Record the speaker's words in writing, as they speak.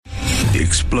The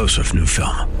explosive new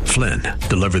film, Flynn,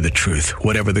 deliver the truth,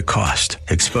 whatever the cost,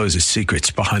 exposes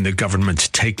secrets behind the government's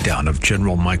takedown of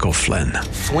General Michael Flynn.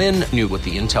 Flynn knew what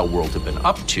the intel world had been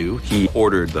up to. He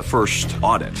ordered the first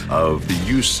audit of the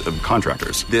use of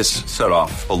contractors. This set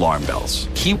off alarm bells.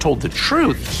 He told the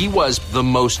truth. He was the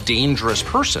most dangerous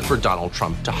person for Donald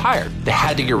Trump to hire. They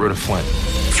had to get rid of Flynn.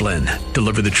 Flynn,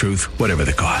 deliver the truth, whatever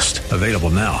the cost. Available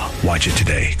now. Watch it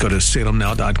today. Go to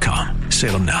salemnow.com.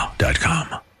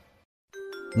 salemnow.com.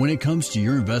 When it comes to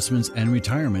your investments and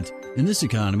retirement, in this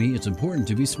economy, it's important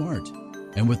to be smart.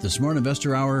 And with the Smart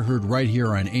Investor Hour heard right here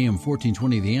on AM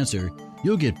 1420 The Answer,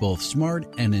 you'll get both smart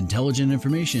and intelligent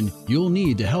information you'll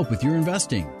need to help with your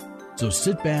investing. So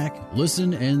sit back,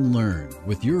 listen, and learn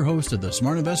with your host of the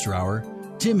Smart Investor Hour,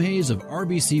 Tim Hayes of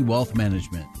RBC Wealth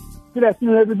Management. Good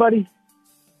afternoon, everybody.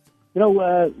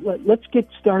 Let's get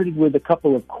started with a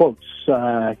couple of quotes.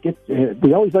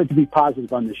 We always like to be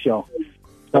positive on the show.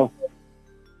 So,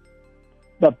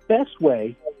 the best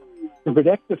way to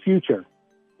predict the future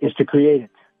is to create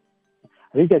it.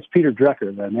 I think that's Peter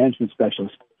Drucker, the management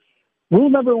specialist.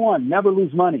 Rule number 1, never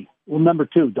lose money. Rule number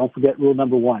 2, don't forget rule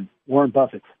number 1, Warren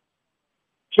Buffett.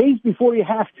 Change before you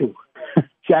have to,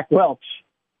 Jack Welch.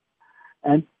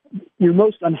 And your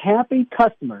most unhappy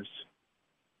customers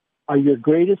are your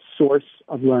greatest source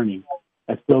of learning.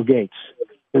 That's Bill Gates.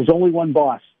 There's only one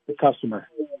boss, the customer.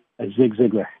 That's Zig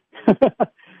Ziglar.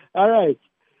 All right.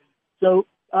 So,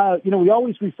 we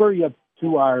always refer you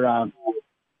to our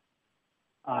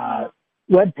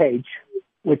webpage,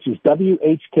 which is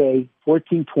WHK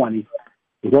 1420.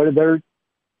 You go to their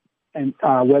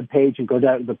webpage and go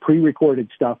down to the pre-recorded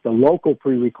stuff, the local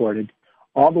pre-recorded,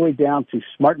 all the way down to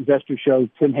Smart Investor Show,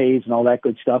 Tim Hayes, and all that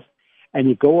good stuff. And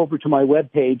you go over to my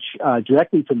webpage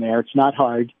directly from there. It's not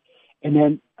hard. And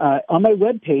then on my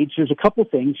webpage, there's a couple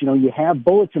things. You have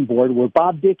bulletin board where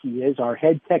Bob Dickey is, our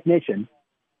head technician.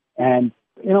 And,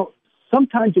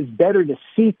 sometimes it's better to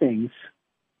see things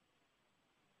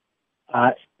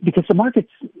because the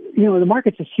market's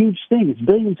a huge thing. It's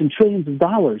billions and trillions of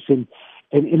dollars. And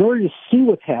in order to see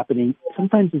what's happening,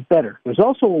 sometimes it's better. There's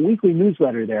also a weekly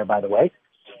newsletter there, by the way.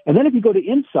 And then if you go to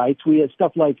Insights, we have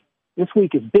stuff like this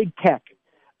week is Big Tech,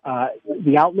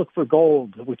 the outlook for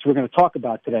gold, which we're going to talk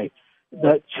about today,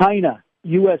 the China,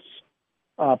 U.S.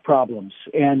 Problems,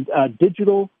 and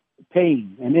digital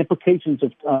paying and implications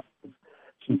of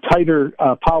some tighter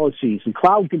policies and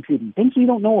cloud computing, things we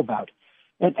don't know about.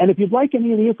 And if you'd like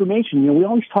any of the information, we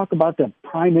always talk about the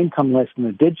prime income list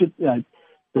and the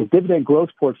dividend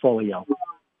growth portfolio.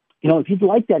 If you'd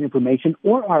like that information,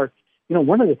 or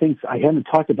one of the things I haven't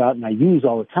talked about and I use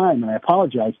all the time, and I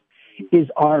apologize, is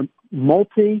our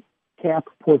multi-cap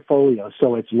portfolio.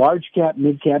 So it's large cap,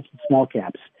 mid caps, and small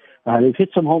caps. They've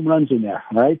hit some home runs in there.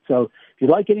 All right. So if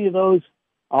you'd like any of those,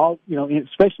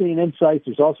 especially in Insights,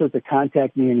 there's all sorts of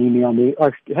contact me and email me,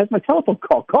 or has my telephone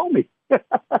call me.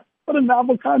 What a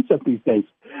novel concept these days.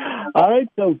 All right.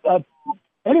 So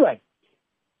anyway,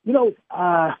 let's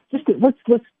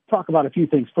talk about a few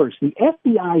things first. The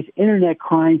FBI's Internet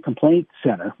Crime Complaint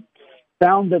Center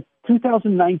found that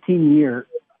 2019 year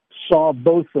saw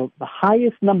both the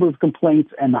highest number of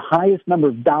complaints and the highest number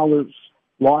of dollars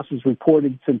losses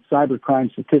reported since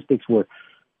cybercrime statistics were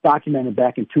documented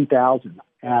back in 2000.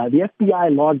 The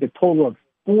FBI logged a total of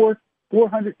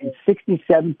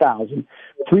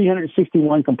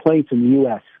 467,361 complaints in the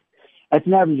U.S. That's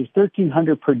an average of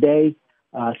 1,300 per day.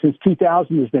 Since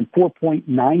 2000, there's been 4.9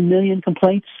 million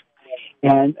complaints,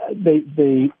 and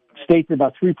they state that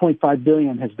about 3.5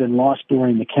 billion has been lost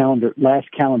during the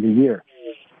last calendar year.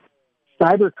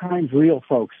 Cybercrime's real,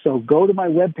 folks. So go to my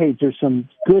webpage. There's some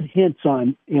good hints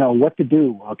on what to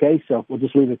do. Okay, so we'll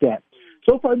just leave it at that.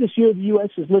 So far this year, the U.S.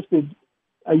 listed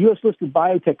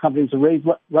biotech companies have raised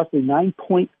roughly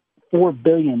 $9.4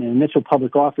 billion in initial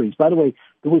public offerings. By the way,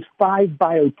 there was 5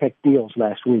 biotech deals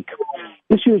last week.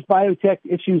 This year's biotech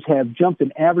issues have jumped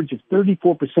an average of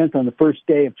 34% on the first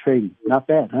day of trading. Not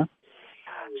bad, huh?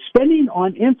 Spending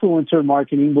on influencer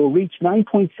marketing will reach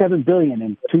 $9.7 billion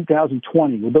in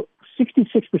 2020, with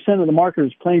 66% of the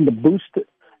marketers planning to boost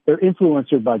their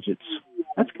influencer budgets.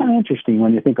 That's kind of interesting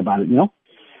when you think about it,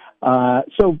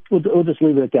 So we'll just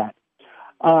leave it at that.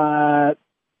 A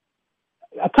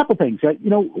couple things.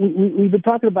 We've been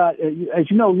talking about, as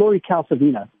you know, Lori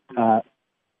Calvasina, I'll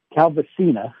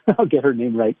get her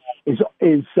name right, is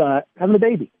having a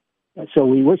baby. So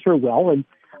we wish her well. And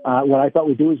what I thought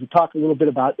we'd do is we talk a little bit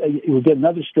about, we'll get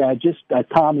another strategist,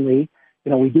 Tom Lee.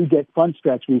 We do get Fund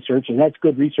Stretch research, and that's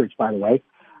good research, by the way.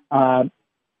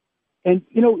 And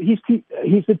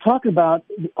he's been talking about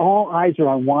all eyes are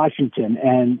on Washington,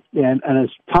 and as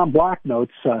Tom Block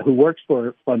notes, who works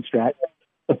for Fundstrat,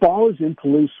 the ball is in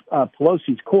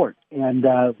Pelosi's court, and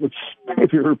which,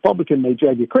 if you're a Republican, may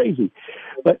drive you crazy.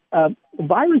 But the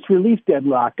virus relief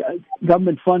deadlock,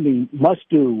 government funding must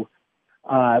do.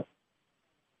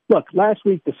 Look, last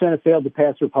week the Senate failed to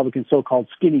pass the Republican so-called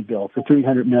skinny bill for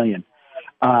 $300 million.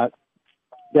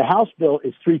 The House bill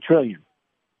is $3 trillion.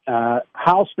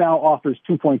 House now offers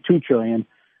 $2.2 trillion.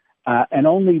 And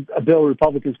only a bill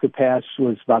Republicans could pass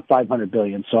was about $500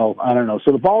 billion. So I don't know.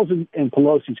 So the ball's in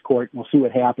Pelosi's court. And we'll see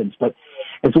what happens. But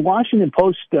as the Washington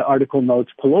Post article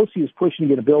notes, Pelosi is pushing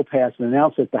to get a bill passed and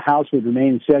announced that the House would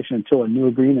remain in session until a new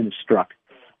agreement is struck.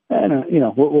 And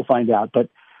we'll find out. But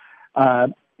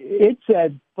it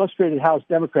said frustrated House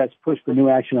Democrats push for new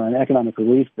action on an economic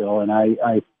relief bill, and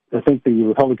I think the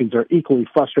Republicans are equally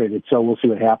frustrated. So we'll see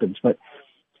what happens. But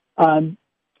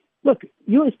look,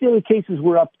 U.S. daily cases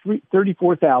were up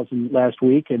 34,000 last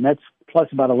week, and that's plus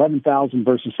about 11,000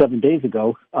 versus 7 days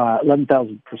ago.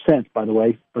 11,000%, by the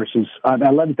way, versus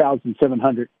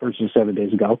 11,700 versus 7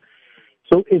 days ago.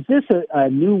 So is this a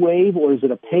new wave, or is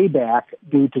it a payback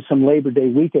due to some Labor Day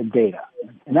weekend data?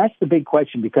 And that's the big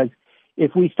question, because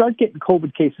if we start getting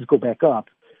COVID cases go back up,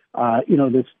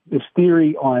 this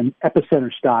theory on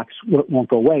epicenter stocks won't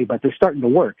go away, but they're starting to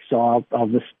work. So I'll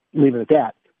just leave it at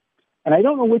that. And I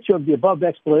don't know which of the above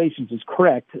explanations is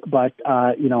correct, but,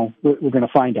 we're going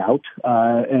to find out,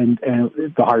 and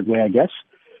the hard way, I guess.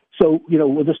 So,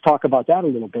 we'll just talk about that a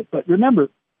little bit. But remember,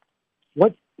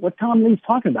 what Tom Lee's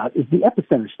talking about is the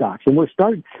epicenter stocks. And those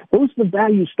are the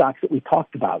value stocks that we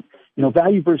talked about.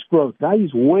 Value versus growth.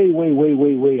 Value's way, way, way,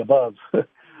 way, way above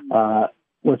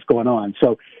what's going on.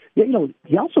 So,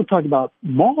 he also talked about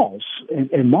malls,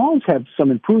 and malls have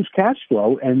some improved cash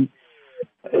flow, and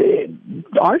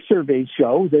our surveys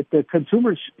show that the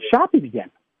consumer's shopping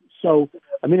again. So,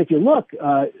 if you look,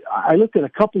 I looked at a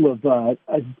couple of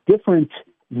different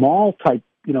mall type,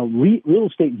 real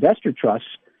estate investor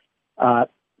trusts,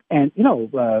 and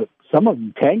some of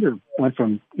them, Tanger went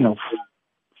from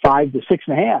 5 to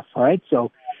 6.5. All right,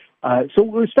 so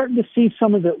we're starting to see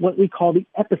some of what we call the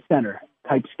epicenter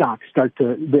type stocks start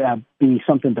to be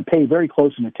something to pay very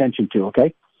close attention to.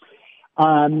 Okay.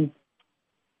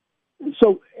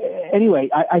 So anyway,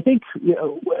 I think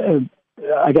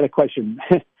I got a question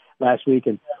last week,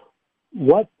 and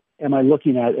what am I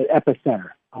looking at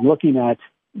epicenter? I'm looking at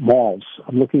malls.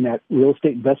 I'm looking at real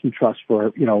estate investment trusts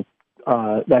for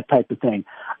that type of thing.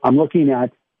 I'm looking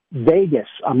at Vegas.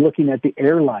 I'm looking at the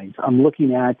airlines. I'm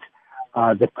looking at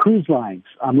the cruise lines.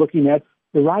 I'm looking at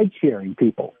the ride-sharing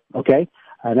people. Okay,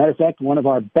 matter of fact, one of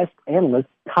our best analysts,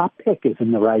 top pick, is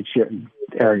in the ride-sharing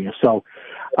area. So,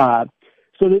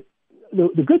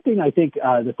 The good thing, I think,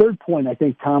 the third point I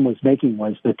think Tom was making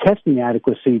was the testing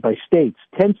adequacy by states.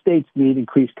 10 states need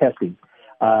increased testing.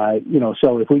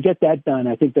 So if we get that done,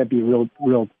 I think that'd be real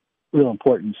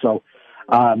important. So,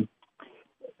 that's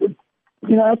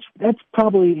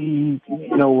probably,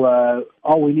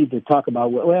 all we need to talk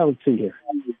about. Well, let's see here.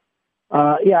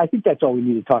 I think that's all we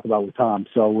need to talk about with Tom.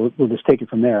 So we'll just take it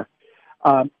from there.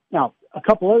 Now, a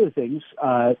couple other things.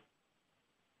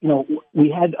 We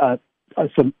had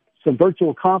some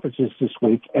virtual conferences this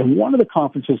week, and one of the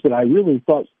conferences that I really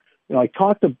thought,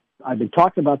 I've been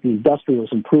talking about the industrials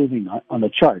improving on the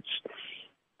charts,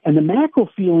 and the macro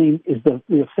feeling is the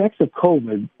effects of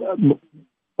COVID,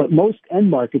 but most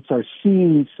end markets are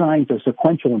seeing signs of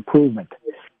sequential improvement.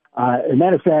 As a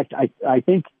matter of fact, I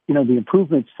think the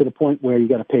improvements to the point where you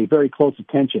got to pay very close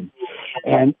attention,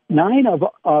 and 9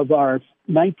 of our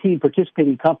 19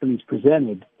 participating companies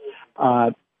presented.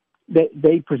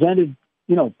 They presented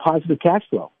positive cash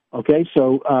flow. Okay.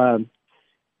 So,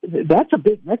 that's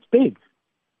big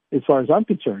as far as I'm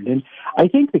concerned. And I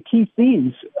think the key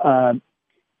themes, from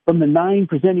the 9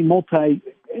 presenting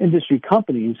multi-industry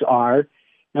companies are,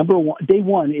 number one, day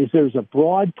one is there's a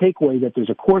broad takeaway that there's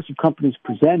a course of companies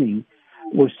presenting.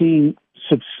 We're seeing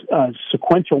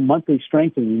sequential monthly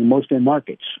strengthening in most end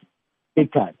markets.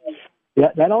 Big time.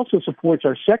 That also supports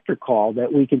our sector call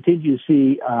that we continue to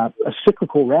see a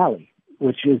cyclical rally,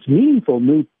 which is meaningful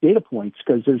new data points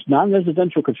because there's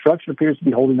non-residential construction appears to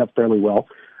be holding up fairly well.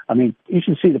 You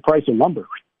should see the price of lumber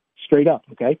straight up,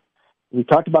 okay? We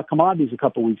talked about commodities a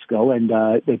couple of weeks ago, and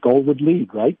the gold would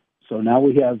lead, right? So now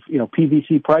we have,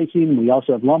 PVC pricing, and we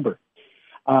also have lumber.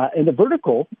 And the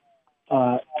vertical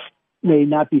may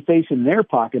not be facing an air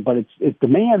pocket, but it's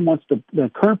demand once the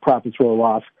current profits roll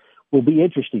off will be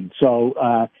interesting.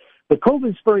 So but COVID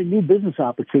is spurring new business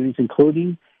opportunities,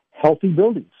 including healthy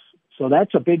buildings. So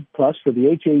that's a big plus for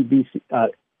the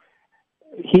HVAC,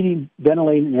 heating,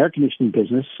 ventilating, and air conditioning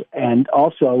business. And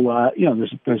also,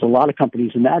 there's a lot of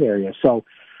companies in that area. So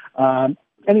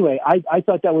anyway, I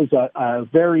thought that was a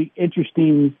very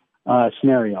interesting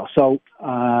scenario. So,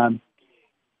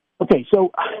 okay,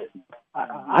 so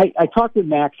I talked with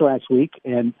Max last week,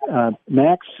 and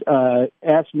Max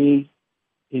asked me,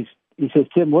 he says,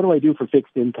 Tim, what do I do for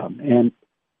fixed income? And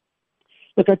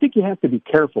look, I think you have to be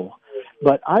careful,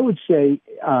 but I would say,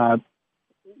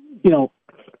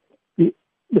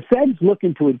 the Fed's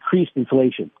looking to increase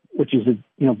inflation, which is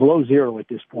below zero at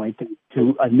this point,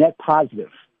 to a net positive.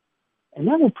 And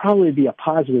that will probably be a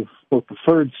positive for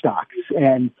preferred stocks.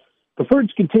 And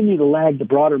preferreds continue to lag the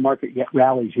broader market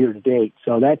rallies year to date.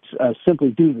 So that's simply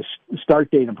due to the start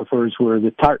date of preferreds were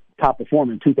the top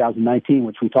performer in 2019,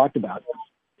 which we talked about.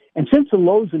 And since the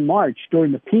lows in March,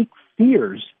 during the peak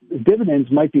fears, the dividends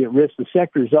might be at risk. The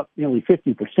sector is up nearly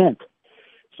 50%.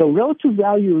 So relative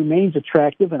value remains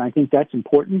attractive, and I think that's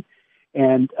important.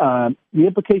 And the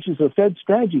implications of the Fed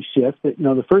strategy shift, that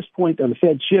the first point of the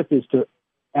Fed shift is to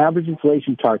average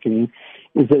inflation targeting,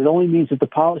 is that it only means that the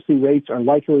policy rates are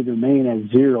likely to remain at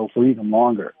zero for even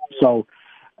longer. So,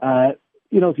 if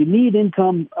you need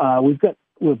income, we've got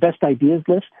a best ideas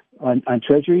list on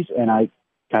Treasuries, and I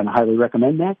kind of highly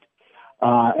recommend that.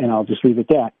 And I'll just leave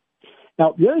it at that.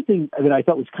 Now, the other thing that I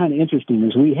thought was kind of interesting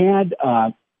is we had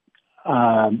a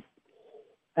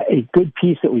good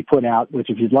piece that we put out, which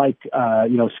if you'd like,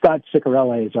 Scott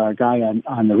Ciccarella is our guy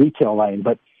on the retail line,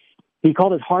 but he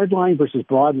called it hard line versus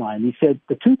broad line. He said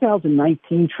the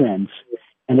 2019 trends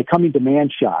and the coming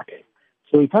demand shock.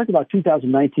 So he talked about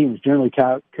 2019 was generally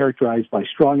characterized by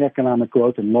strong economic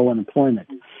growth and low unemployment.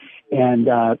 And,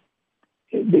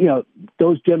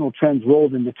 those general trends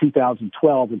rolled into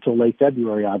 2012 until late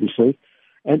February, obviously.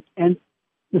 And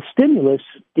the stimulus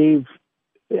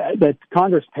that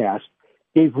Congress passed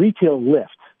gave retail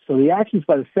lift. So the actions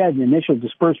by the Fed and the initial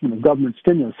disbursement of government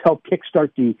stimulus helped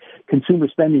kickstart the consumer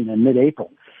spending in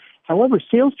mid-April. However,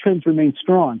 sales trends remain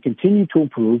strong, continue to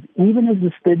improve, even as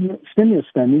the stimulus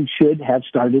spending should have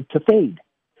started to fade,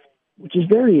 which is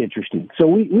very interesting. So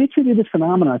we attribute this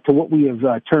phenomena to what we have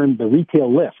termed the retail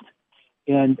lift.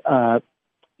 And,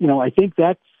 I think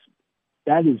that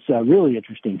is really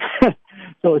interesting.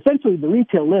 So essentially, the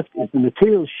retail lift is the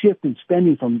material shift in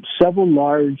spending from several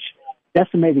large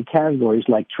decimated categories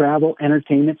like travel,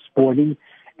 entertainment, sporting,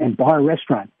 and bar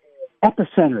restaurant,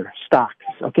 epicenter stocks,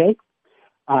 okay?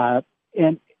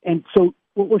 And so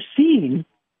what we're seeing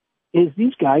is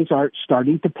these guys are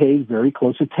starting to pay very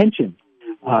close attention.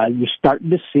 You're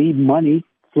starting to see money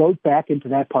float back into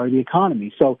that part of the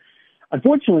economy. So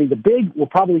unfortunately, the big will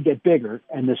probably get bigger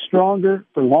and the stronger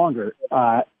for longer.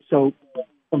 So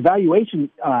from valuation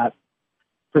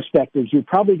perspectives, you're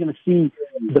probably going to see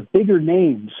the bigger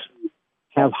names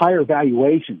have higher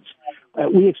valuations.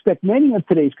 We expect many of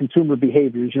today's consumer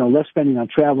behaviors, less spending on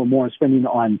travel, more spending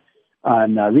on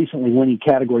recently winning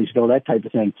categories, that type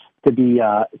of thing, to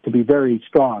be very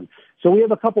strong. So we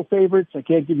have a couple favorites. I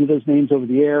can't give you those names over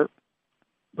the air,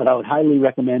 but I would highly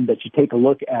recommend that you take a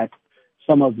look at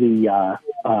some of the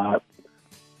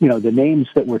the names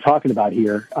that we're talking about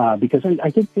here, because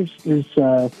I think there's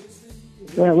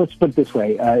let's put it this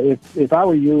way: if I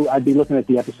were you, I'd be looking at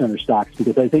the epicenter stocks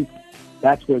because I think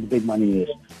that's where the big money is.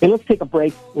 Hey, let's take a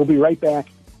break. We'll be right back.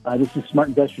 This is Smart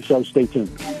Investor Show. Stay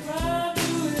tuned.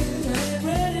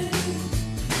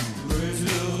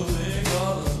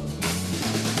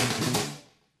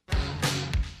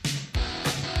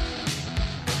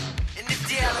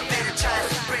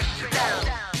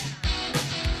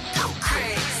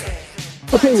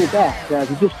 Okay, we're back. If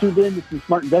you just tuned in, this is the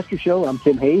Smart Investor Show. I'm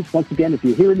Tim Hayes. Once again, if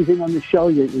you hear anything on this show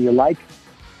you like,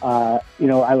 I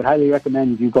would highly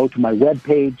recommend you go to my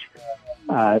webpage.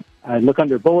 Look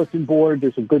under Bulletin Board.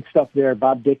 There's some good stuff there.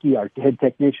 Bob Dickey, our head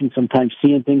technician, sometimes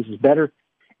seeing things is better.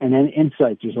 And then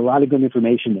Insights. There's a lot of good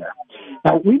information there.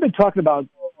 Now, we've been talking about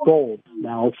gold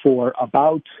now for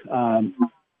about a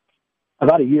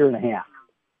year and a half.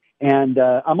 And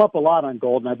I'm up a lot on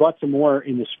gold, and I bought some more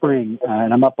in the spring,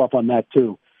 and I'm up on that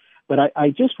too. But I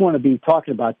just want to be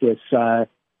talking about this.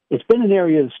 It's been an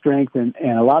area of strength, and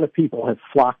a lot of people have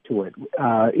flocked to it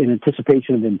in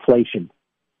anticipation of inflation.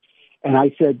 And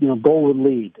I said, gold would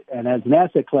lead. And as an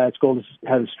asset class, gold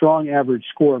has a strong average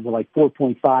score of like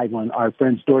 4.5 on our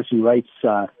friends Dorsey Wright's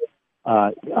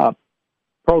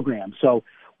program. So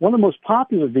one of the most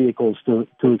popular vehicles to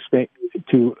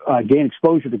gain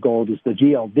exposure to gold is the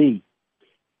GLD,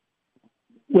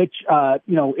 which,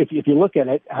 if you look at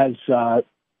it, has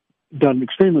done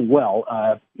extremely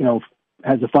well.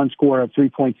 Has a fund score of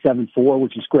 3.74,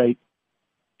 which is great.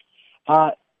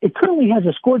 It currently has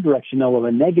a score direction, though, of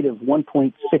a negative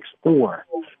 1.64,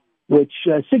 which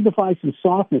signifies some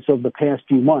softness over the past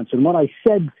few months. And what I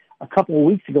said a couple of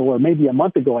weeks ago or maybe a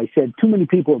month ago, I said too many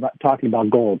people are talking about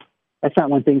gold. That's not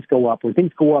when things go up. When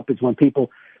things go up is when people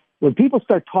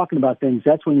start talking about things,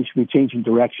 that's when you should be changing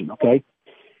direction, okay?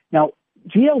 Now,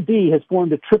 GLD has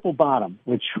formed a triple bottom,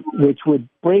 which would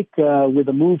break with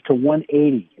a move to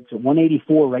 180. It's at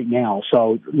 184 right now,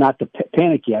 so not to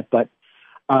panic yet, but,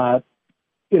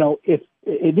 if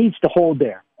it needs to hold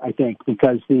there, I think,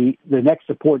 because the next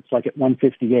support's like at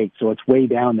 158, so it's way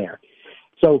down there.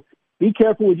 So be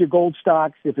careful with your gold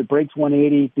stocks. If it breaks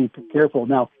 180, be careful.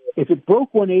 Now, if it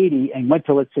broke 180 and went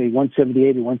to, let's say,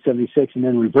 178 or 176 and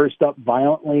then reversed up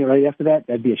violently right after that,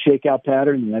 that'd be a shakeout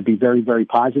pattern, and that'd be very, very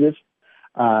positive.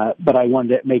 But I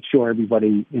wanted to make sure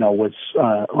everybody, was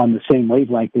on the same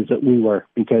wavelength as that we were,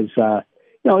 because,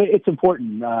 it's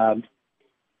important,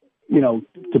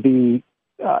 to be,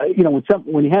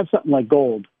 when you have something like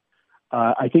gold,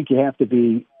 I think you have to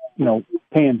be,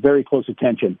 paying very close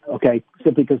attention, okay,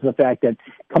 simply because of the fact that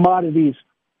commodities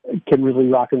can really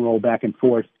rock and roll back and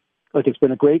forth. Look, it's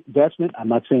been a great investment. I'm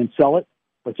not saying sell it,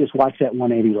 but just watch that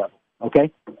 180 level,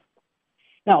 okay?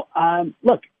 Now,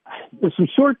 look, there's some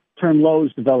short-term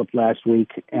lows developed last week,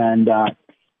 and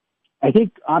I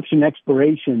think option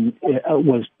expiration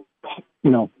was,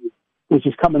 which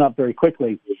is coming up very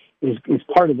quickly, is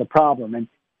part of the problem. And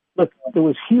look, there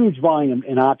was huge volume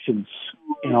in options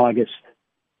in August,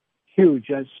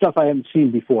 huge stuff I haven't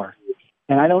seen before.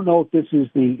 And I don't know if this is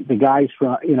the guys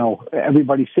from,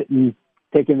 everybody sitting,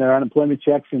 taking their unemployment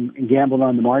checks and gambling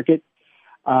on the market.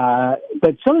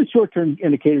 But some of the short-term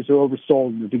indicators are oversold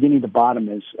and they're beginning to bottom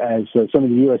as some of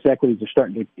the U.S. equities are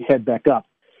starting to head back up.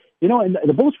 And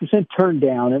the bullish percent turned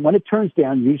down, and when it turns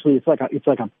down, usually it's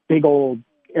like a big old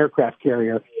aircraft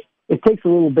carrier. It takes a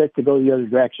little bit to go the other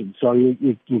direction. So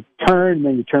you turn, and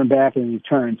then you turn back, and then you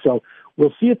turn. So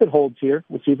we'll see if it holds here.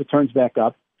 We'll see if it turns back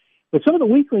up. But some of the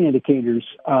weekly indicators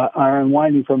are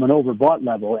unwinding from an overbought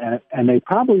level, and they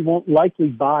probably won't likely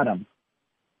bottom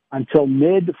until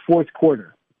mid-fourth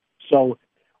quarter. So,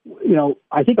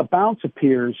 I think a bounce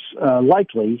appears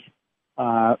likely,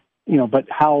 but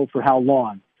for how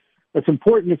long? What's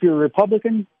important if you're a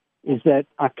Republican is that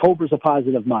October's a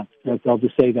positive month. I'll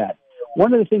just say that.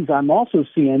 One of the things I'm also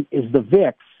seeing is the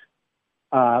VIX.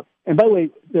 And by the way,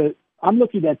 I'm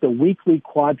looking at the weekly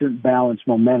quadrant balance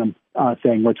momentum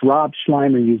thing, which Rob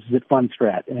Schleimer uses at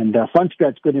Fundstrat. And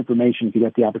Fundstrat's good information if you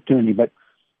get the opportunity. But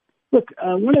look,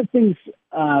 one of the things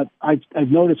I've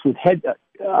noticed with the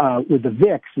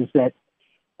VIX is that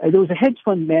there was a hedge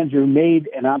fund manager who made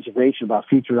an observation about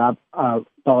future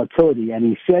volatility, and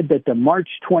he said that the March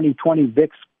 2020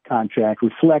 VIX contract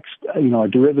reflects, a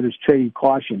derivatives trading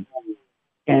caution.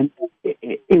 And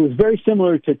it was very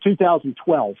similar to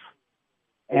 2012.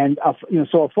 And,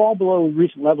 so a fall below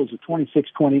recent levels of 26,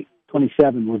 20,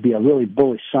 27 would be a really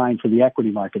bullish sign for the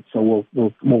equity market. So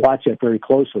we'll watch that very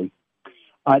closely.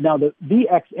 Now, the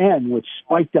VXN, which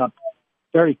spiked up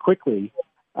very quickly,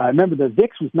 remember the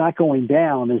VIX was not going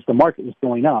down as the market was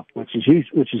going up, which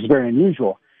is very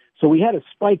unusual. So we had a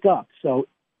spike up. So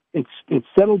it's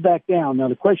settled back down. Now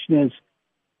the question is,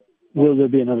 will there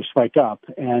be another spike up?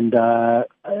 And I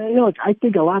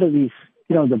think a lot of these,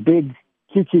 the big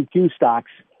QQQ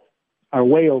stocks are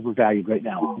way overvalued right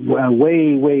now,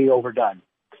 way, way overdone.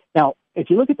 Now, if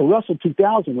you look at the Russell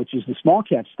 2000, which is the small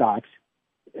cap stocks,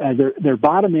 they're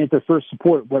bottoming at their first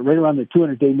support, right around the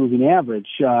 200-day moving average.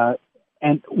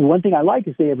 And one thing I like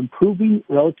is they have improving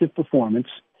relative performance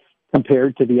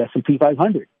compared to the S&P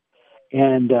 500.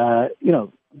 And,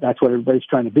 that's what everybody's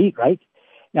trying to beat, right?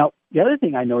 Now, the other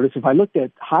thing I noticed, if I looked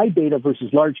at high beta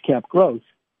versus large cap growth,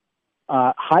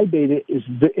 high beta is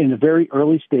in the very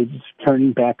early stages of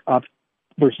turning back up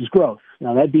versus growth.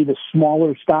 Now, that'd be the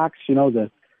smaller stocks, the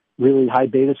really high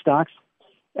beta stocks.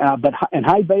 But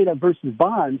high beta versus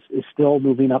bonds is still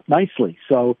moving up nicely.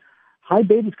 So high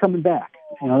beta is coming back.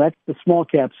 That's the small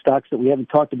cap stocks that we haven't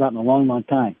talked about in a long, long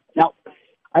time. Now,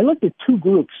 I looked at two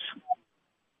groups,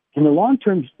 and the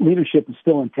long-term leadership is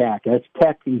still intact. That's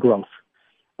tech and growth.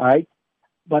 All right.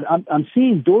 But I'm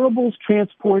seeing durables,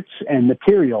 transports, and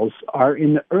materials are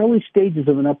in the early stages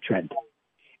of an uptrend.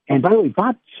 And by the way,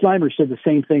 Bob Schleimer said the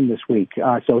same thing this week.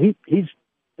 So he's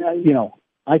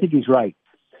I think he's right.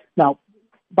 Now,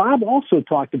 Bob also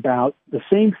talked about the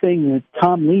same thing that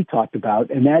Tom Lee talked about,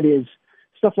 and that is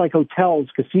stuff like hotels,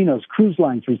 casinos, cruise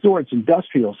lines, resorts,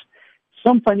 industrials.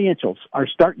 Some financials are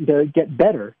starting to get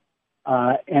better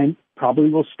and probably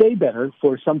will stay better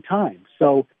for some time.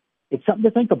 So it's something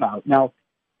to think about. Now,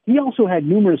 he also had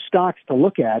numerous stocks to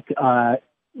look at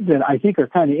that I think are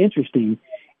kind of interesting.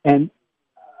 And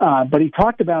but he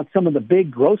talked about some of the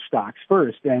big growth stocks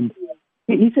first. And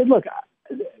he said, look,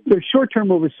 they're short-term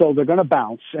movers, so they're going to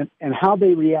bounce, and how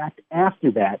they react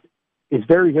after that is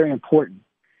very, very important.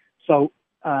 So,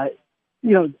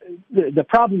 the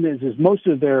problem is most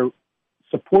of their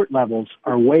support levels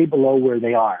are way below where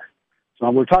they are. So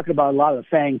we're talking about a lot of the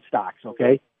FANG stocks,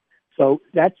 okay? So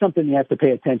that's something you have to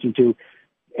pay attention to.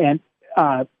 And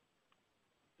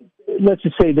let's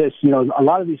just say this, a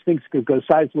lot of these things could go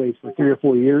sideways for 3 or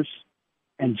 4 years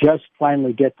and just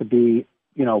finally get to be,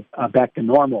 back to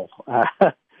normal.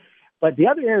 But the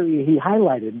other area he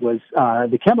highlighted was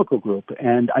the chemical group.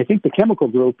 And I think the chemical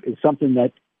group is something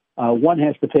that one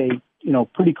has to pay,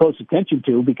 pretty close attention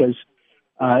to, because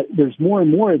there's more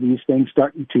and more of these things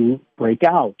starting to break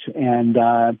out. And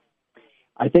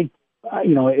I think,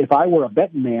 if I were a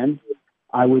betting man,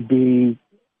 I would be,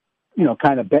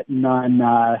 kind of betting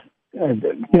on,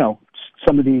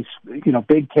 some of these,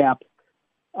 big cap.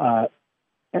 And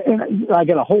I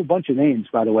got a whole bunch of names,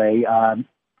 by the way.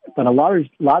 But a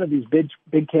lot of these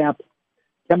big cap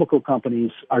chemical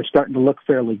companies are starting to look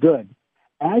fairly good,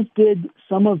 as did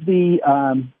some of the,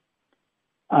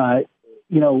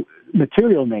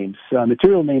 material names.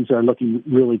 Material names are looking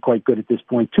really quite good at this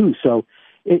point too. So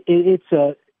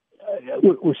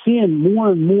we're seeing more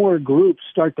and more groups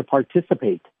start to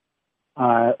participate.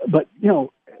 But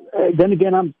then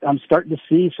again, I'm starting to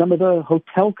see some of the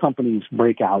hotel companies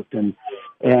break out and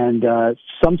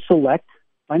some select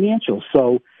financials.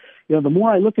 So, the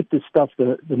more I look at this stuff,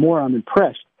 the more I'm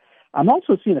impressed. I'm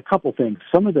also seeing a couple things.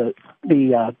 Some of the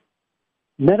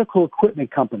medical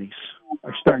equipment companies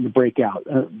are starting to break out.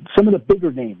 Some of the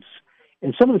bigger names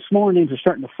and some of the smaller names are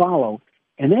starting to follow.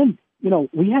 And then,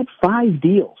 we had 5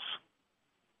 deals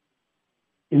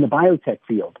in the biotech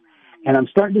field. And I'm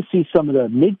starting to see some of the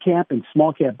mid-cap and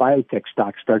small-cap biotech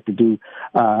stocks start to do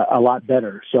a lot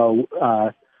better. So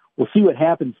we'll see what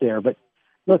happens there. But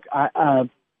look,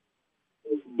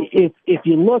 if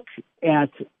you look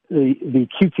at the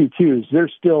QQQs, they're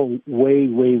still way,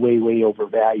 way, way, way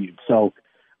overvalued. So,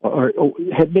 or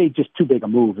had made just too big a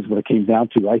move is what it came down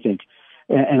to, I think.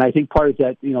 And I think part of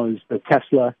that, is the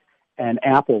Tesla and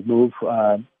Apple move.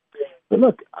 But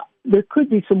look, there could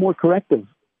be some more corrective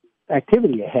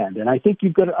activity ahead, and I think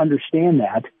you've got to understand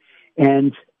that.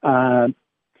 And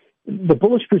the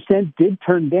bullish percent did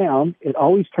turn down. It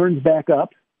always turns back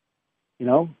up.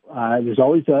 There's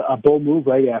always a bull move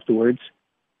right afterwards.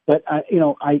 But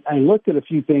I looked at a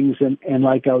few things, and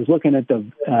like I was looking at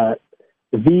the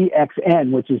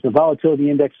VXN, which is the volatility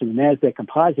index of the Nasdaq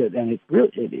Composite, and it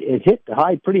hit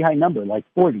the pretty high number, like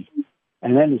 40,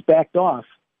 and then it's backed off.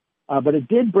 But it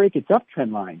did break its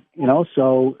uptrend line,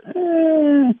 so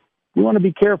you want to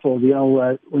be careful.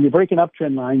 When you're breaking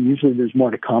uptrend line, usually there's more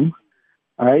to come.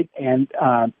 All right. And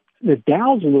the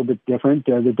Dow's a little bit different.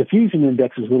 The diffusion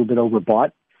index is a little bit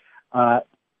overbought. But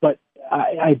the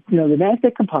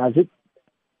Nasdaq Composite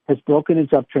has broken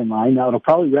its uptrend line. Now it'll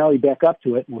probably rally back up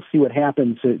to it, and we'll see what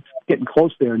happens. It's getting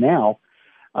close there now.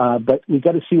 But we've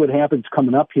got to see what happens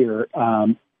coming up here.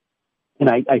 And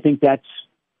I think that's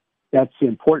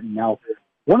important. Now,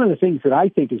 one of the things that I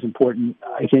think is important,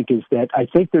 is that I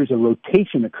think there's a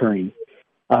rotation occurring.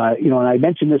 And I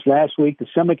mentioned this last week, the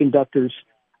semiconductors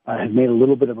have made a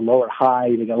little bit of a lower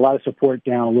high. They got a lot of support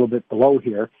down a little bit below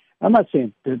here. I'm not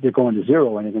saying they're going to zero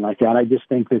or anything like that. I just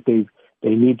think that they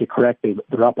need to correct.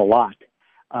 They're up a lot.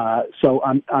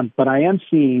 But I am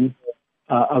seeing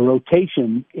a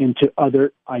rotation into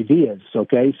other ideas.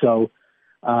 Okay. So,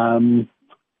 where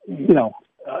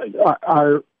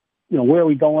are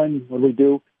we going? What do we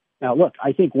do? Now, look,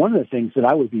 I think one of the things that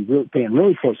I would be paying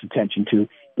really close attention to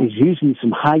is using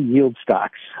some high yield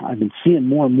stocks. I've been seeing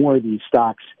more and more of these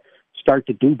stocks start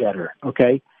to do better.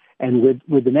 Okay. And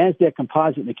with the Nasdaq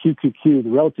Composite and the QQQ, the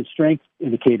relative strength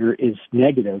indicator is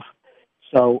negative.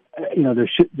 So,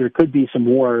 there could be some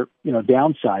more,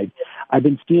 downside. I've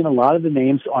been seeing a lot of the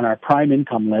names on our prime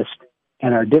income list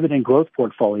and our dividend growth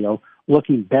portfolio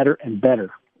looking better and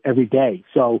better every day.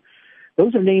 So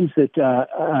those are names that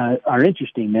are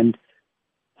interesting. And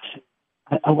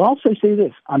I will also say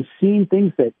this. I'm seeing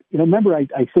things that, remember I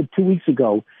said 2 weeks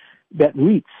ago that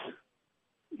REITs,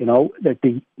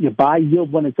 that you buy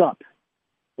yield when it's up.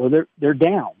 Well, they're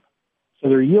down. So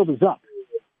their yield is up.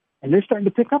 And they're starting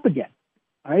to pick up again.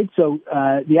 All right. So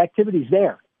the activity's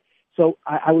there. So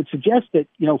I would suggest that,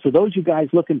 for those of you guys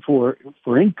looking for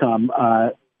income,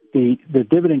 the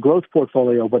dividend growth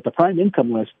portfolio, but the prime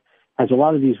income list has a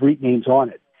lot of these REIT names on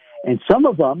it. And some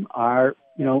of them are,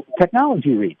 technology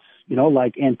REITs,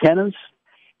 like antennas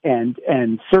and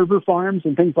server farms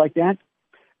and things like that.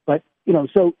 But,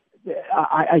 so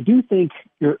I do think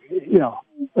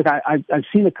I've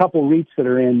seen a couple REITs that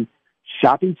are in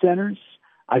shopping centers.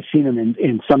 I've seen them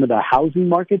in some of the housing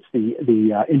markets,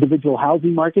 the individual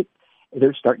housing market.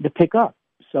 They're starting to pick up.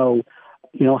 So,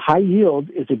 high yield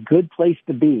is a good place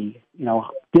to be.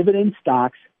 Dividend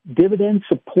stocks, dividend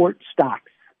support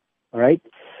stocks. All right.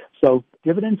 So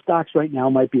dividend stocks right now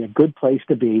might be a good place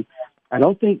to be. I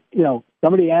don't think,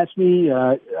 somebody asked me,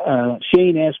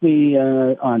 Shane asked me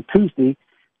on Tuesday,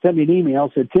 sent me an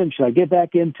email, said, Tim, should I get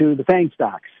back into the FANG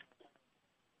stocks?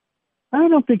 I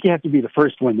don't think you have to be the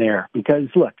first one there because,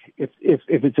 look, if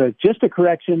it's just a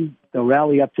correction, they'll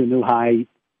rally up to a new high.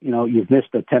 You've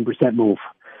missed a 10% move.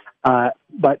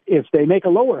 But if they make a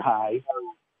lower high,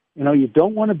 you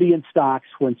don't want to be in stocks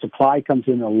when supply comes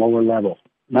in at a lower level.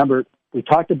 Remember, we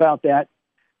talked about that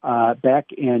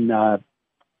back in, I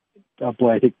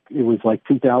think it was like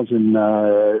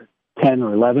 2010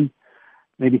 or 11,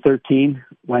 maybe 13,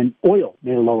 when oil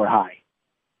made a lower high.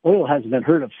 Oil hasn't been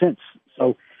heard of since.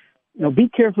 So, be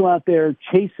careful out there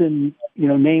chasing,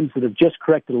 names that have just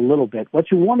corrected a little bit.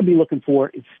 What you want to be looking for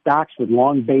is stocks with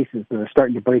long bases that are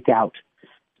starting to break out.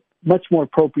 Much more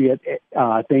appropriate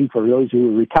thing for those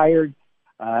who are retired,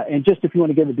 and just if you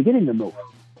want to get the beginning of the move.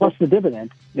 Plus the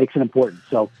dividend makes it important.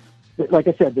 So, like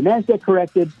I said, the NASDAQ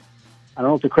corrected. I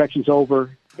don't know if the correction's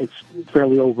over. It's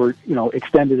fairly over,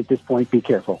 extended at this point. Be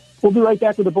careful. We'll be right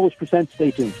back with the bullish percent.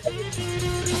 Stay tuned.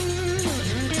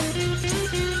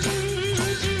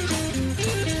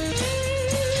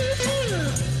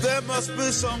 There must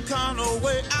be some kind of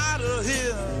way out of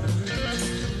here.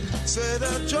 Say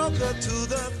the joker to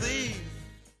the thief.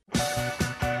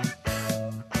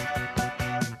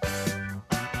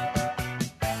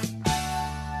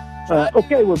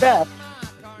 Okay, we're back.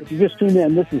 If you just tuned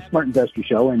in, this is Smart Investor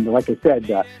Show. And like I said,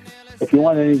 if you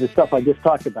want any of the stuff I just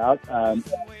talked about, go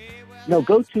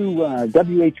to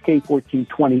WHK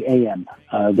 1420 AM,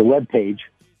 the webpage,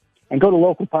 and go to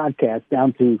local podcasts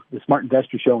down to the Smart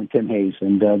Investor Show and Tim Hayes,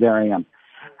 and there I am.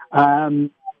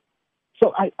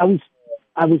 So I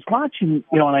was watching,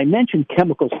 and I mentioned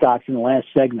chemical stocks in the last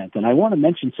segment, and I want to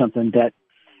mention something that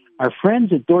our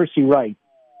friends at Dorsey Wright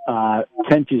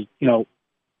tend to,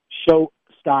 show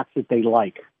stocks that they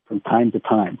like from time to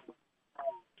time.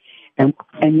 And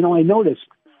I noticed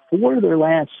four of their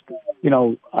last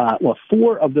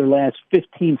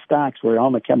 15 stocks were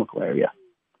on the chemical area.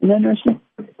 Isn't that interesting?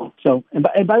 So, and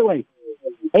by the way,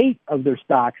 8 of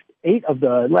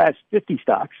the last 50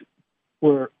 stocks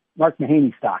were Mark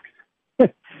Mahaney stocks,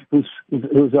 who's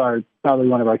probably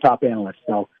one of our top analysts.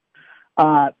 So,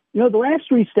 the last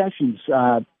 3 sessions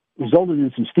resulted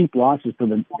in some steep losses for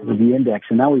the index,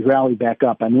 and now we've rallied back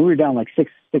up. I mean, we were down like 7%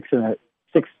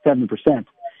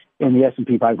 in the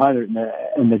S&P 500,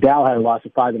 and the Dow had a loss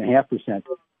of 5.5%.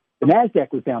 The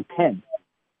Nasdaq was down 10%.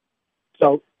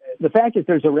 So the fact that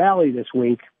there's a rally this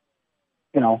week,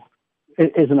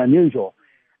 isn't unusual.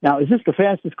 Now, is this the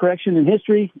fastest correction in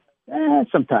history?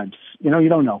 Sometimes, you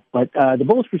don't know. But the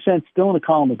bullish percent's still in the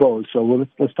column of those, so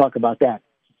let's talk about that.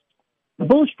 The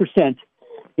bullish percent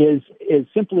is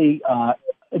simply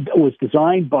was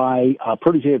designed by a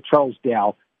protege of Charles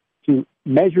Dow to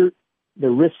measure the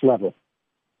risk level.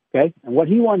 Okay, and what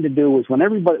he wanted to do was when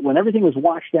everything was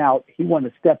washed out, he wanted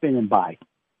to step in and buy.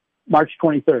 March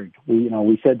 23rd,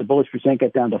 we said the bullish percent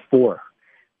got down to 4,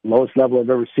 lowest level I've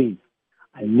ever seen.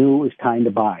 I knew it was time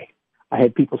to buy. I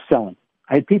had people selling.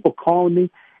 I had people calling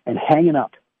me and hanging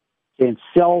up, saying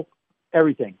sell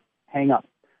everything, hang up.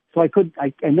 So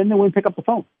and then they wouldn't pick up the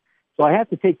phone. So I have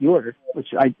to take the order,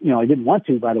 which I didn't want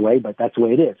to, by the way, but that's the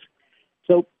way it is.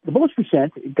 So the bullish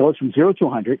percent, it goes from 0 to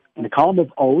 100 in a column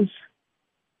of O's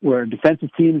where a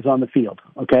defensive team is on the field.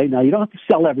 Okay. Now you don't have to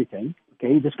sell everything.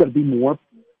 Okay. You just got to be more,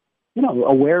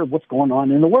 aware of what's going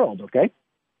on in the world. Okay.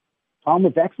 Column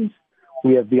of X's,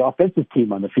 we have the offensive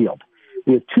team on the field.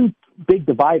 We have 2 big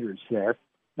dividers there.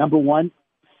 Number 1,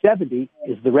 70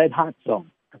 is the red hot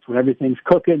zone. That's when everything's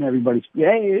cooking. Everybody's,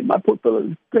 hey, my portfolio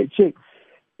is great shape.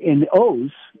 In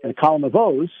O's, in a column of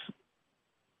O's,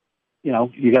 you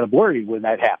got to worry when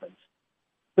that happens.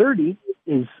 30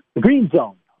 is the green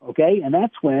zone, okay? And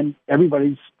that's when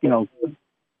everybody's,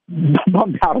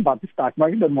 bummed out about the stock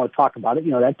market, doesn't want to talk about it,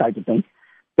 that type of thing.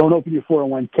 Don't open your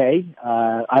 401k.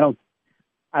 I don't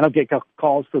get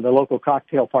calls for the local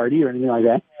cocktail party or anything like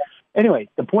that. Anyway,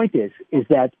 the point is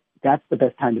that that's the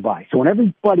best time to buy. So when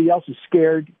everybody else is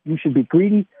scared, you should be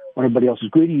greedy. When everybody else is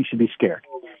greedy, you should be scared.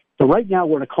 So right now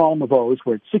we're in a column of O's.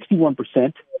 We're at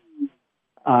 61%.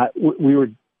 We were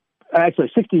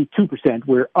actually 62%.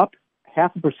 We're up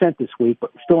 0.5% this week,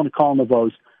 but we're still in a column of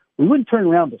O's. We wouldn't turn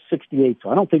around to 68, so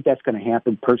I don't think that's going to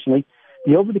happen personally.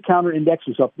 The over-the-counter index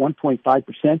was up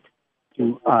 1.5%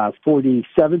 to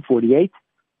 47, 48,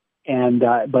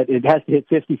 but it has to hit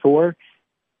 54.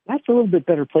 that's a little bit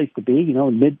better place to be,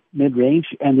 mid range.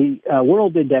 And the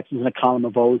world index is in a column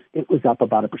of O's. It was up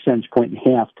about a percentage point and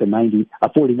a half to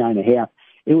 49.5.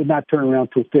 It would not turn around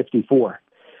till 54.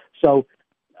 So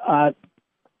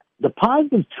the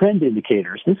positive trend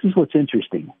indicators, this is what's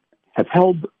interesting, have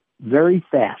held very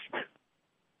fast.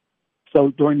 So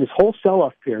during this whole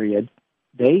sell-off period,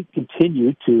 they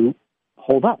continue to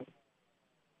hold up.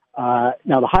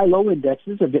 Now, the high-low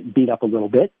indexes are getting beat up a little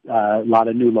bit. A lot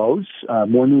of new lows,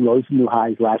 more new lows than new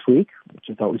highs last week, which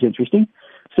I thought was interesting.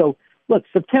 So, look,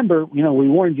 September, we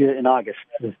warned you in August.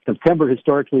 September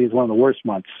historically is one of the worst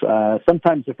months.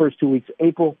 Sometimes the first 2 weeks of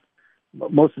April,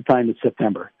 but most of the time it's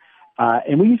September.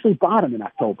 And we usually bottom in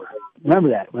October. Remember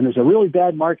that. When there's a really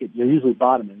bad market, you usually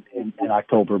bottom in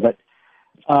October. But,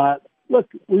 look,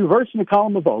 we reversed in the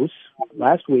column of O's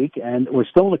last week, and we're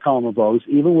still in the column of O's,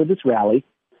 even with this rally.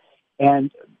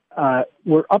 And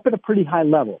we're up at a pretty high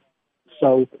level.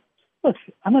 So, look,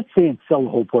 I'm not saying sell the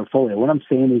whole portfolio. What I'm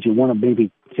saying is you want to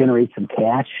maybe generate some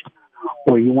cash,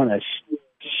 or you want to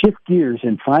shift gears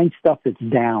and find stuff that's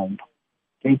down.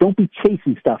 Okay? Don't be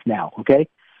chasing stuff now, okay?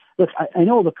 Look, I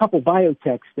know of a couple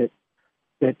biotechs that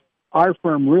our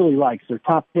firm really likes, their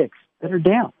top picks, that are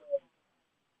down.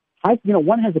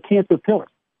 One has a cancer pillar,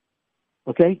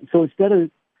 okay? So instead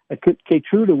of a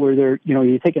Keytruda where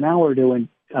you take an hour to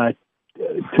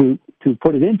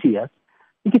put it into you,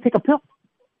 you can take a pill.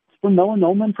 It's for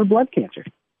melanoma and for blood cancer,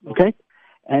 okay?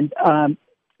 And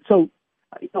so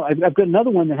I've got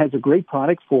another one that has a great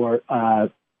product for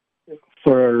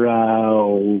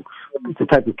it's a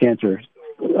type of cancer.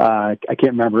 I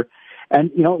can't remember.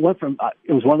 And, it went from,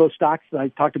 it was one of those stocks that I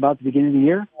talked about at the beginning of the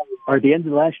year, or at the end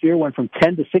of last year, went from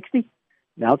 10 to 60.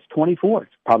 Now it's 24.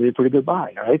 It's probably a pretty good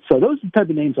buy, all right? So those are the type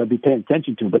of names I'd be paying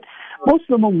attention to. But most of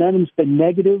the momentum's been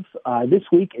negative. This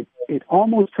week, it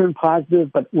almost turned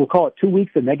positive, but we'll call it 2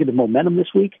 weeks of negative momentum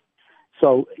this week.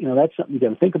 So, that's something you got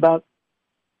to think about.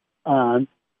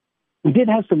 We did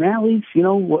have some rallies,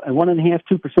 1.5%,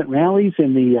 2% rallies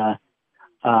in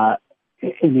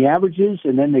the averages,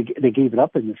 and then they gave it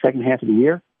up in the second half of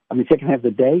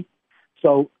the day.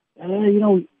 So,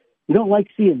 we don't like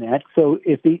seeing that. So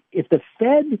if the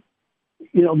Fed,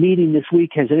 meeting this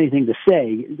week has anything to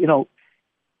say,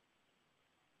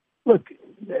 look,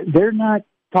 they're not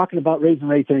talking about raising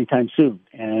rates anytime soon.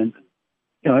 And,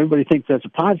 everybody thinks that's a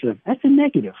positive. That's a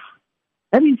negative.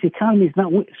 That means the economy is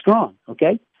not strong,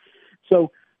 okay?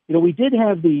 So, we did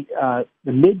have the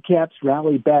mid caps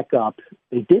rally back up.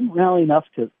 They didn't rally enough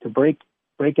to break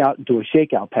out into a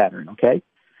shakeout pattern, okay?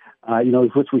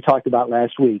 Which we talked about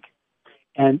last week.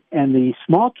 And the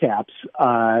small caps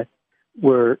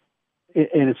were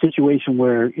in a situation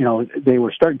where, they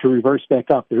were starting to reverse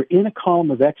back up. They're in a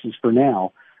column of X's for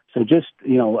now. So just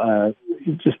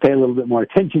pay a little bit more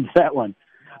attention to that one.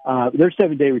 Their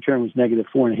 7-day return was negative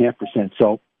 4.5%.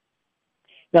 So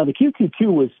now the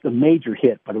QQQ was the major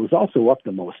hit, but it was also up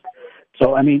the most.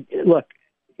 So, look,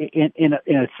 in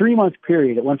a 3-month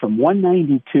period, it went from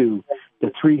 192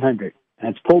 to 300,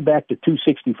 and it's pulled back to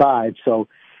 265. So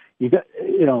you got,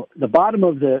 the bottom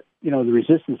of the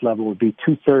resistance level would be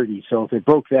 230. So if it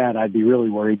broke that, I'd be really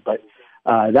worried. But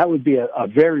that would be a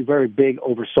very, very big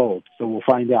oversold. So we'll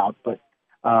find out. But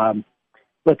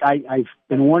look, I've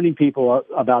been warning people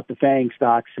about the FANG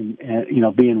stocks and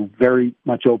being very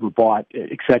much overbought,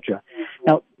 et cetera.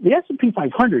 Now, the S&P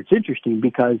 500 is interesting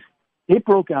because it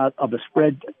broke out of a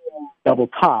spread double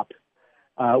top,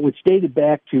 which dated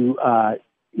back to,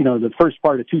 the first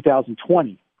part of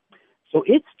 2020. So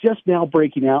it's just now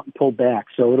breaking out and pulled back.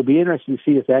 So it'll be interesting to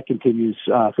see if that continues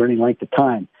for any length of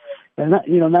time. And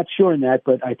not sure in that,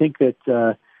 but I think that,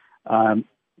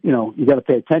 you got to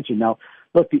pay attention. Now,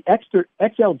 look, the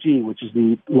XLG, which is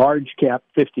the large cap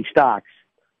 50 stocks,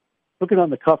 took it on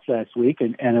the cuff last week,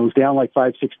 and it was down like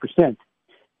 5-6%.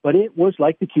 But it was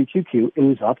like the QQQ. It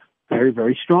was up very,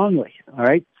 very strongly. All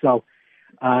right. So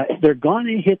they're going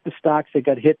to hit the stocks that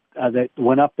got hit, that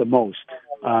went up the most.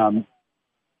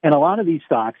 And a lot of these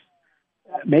stocks,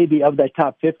 maybe of that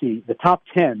top 50, the top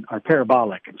 10 are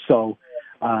parabolic. So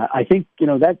I think,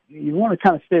 that you want to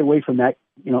kind of stay away from that,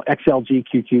 XLG,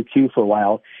 QQQ for a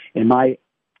while, in my,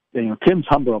 Tim's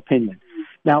humble opinion.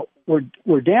 Now,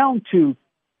 we're down to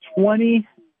 20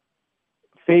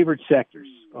 favored sectors,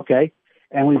 okay?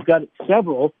 And we've got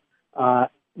several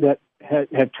that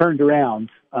have turned around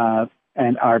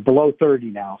and are below 30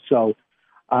 now. So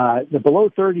the below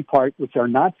 30 part, which are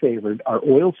not favored, are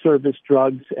oil, service,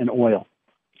 drugs, and oil.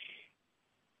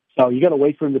 So you got to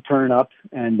wait for them to turn up,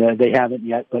 and they haven't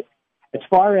yet. But as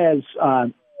far as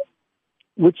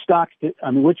which stocks,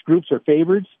 which groups are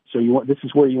favored, so this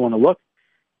is where you want to look.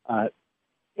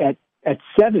 At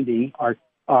 70 are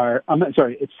at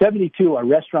 72 are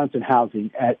restaurants and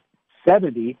housing. At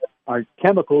 70 are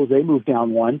chemicals, they moved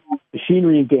down one,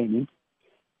 machinery and gaming.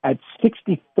 At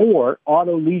 64,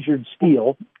 auto, leisure, and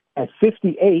steel. At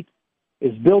 58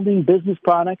 is building, business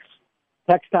products,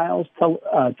 textiles,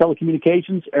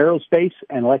 telecommunications, aerospace,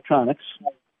 and electronics.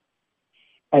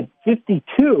 At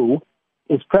 52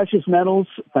 is precious metals,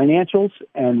 financials,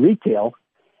 and retail.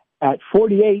 At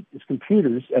 48 is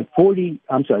computers. At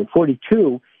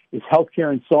 42 is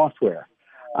healthcare and software.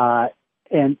 So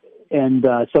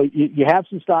you have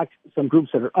some stocks, some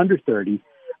groups that are under 30.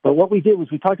 But what we did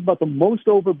was we talked about the most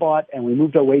overbought, and we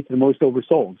moved our way to the most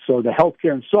oversold. So the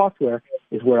healthcare and software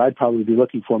is where I'd probably be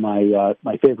looking for my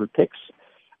favorite picks.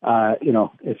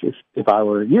 If I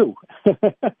were you.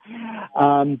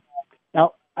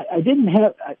 Now I didn't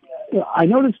have. I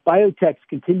noticed biotechs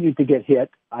continued to get hit.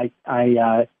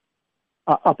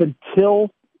 Up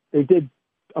until they did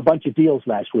a bunch of deals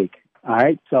last week. All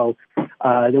right, so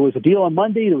there was a deal on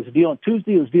Monday, there was a deal on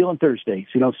Tuesday, there was a deal on Thursday.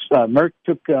 So, Merck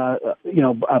took,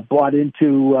 bought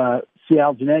into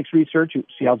Seattle Genetics Research.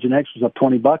 Seattle Genetics was up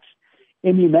 $20.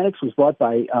 Immunetics was bought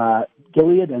by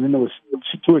Gilead, and then there was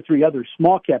 2 or 3 other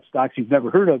small cap stocks you've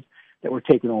never heard of that were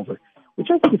taken over,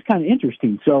 which I think is kind of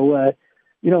interesting. So,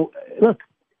 look,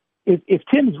 if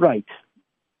Tim's right,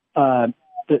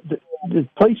 the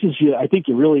places I think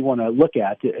you really want to look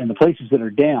at, and the places that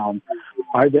are down,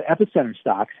 are the epicenter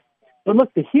stocks. But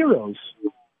look, the heroes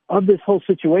of this whole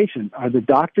situation are the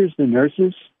doctors, the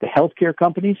nurses, the healthcare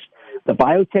companies, the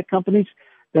biotech companies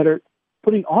that are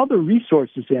putting all the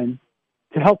resources in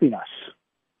to helping us.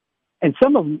 And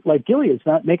some of them, like Gilead's,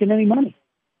 not making any money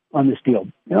on this deal.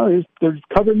 They're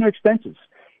covering their expenses.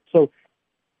 So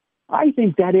I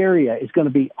think that area is going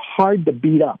to be hard to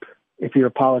beat up if you're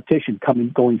a politician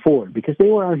going forward, because they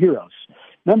were our heroes.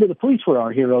 Remember, the police were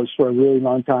our heroes for a really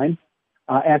long time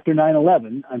after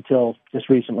 9/11 until just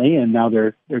recently, and now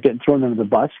they're getting thrown under the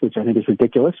bus, which I think is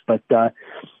ridiculous. But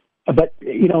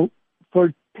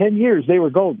for 10 years they were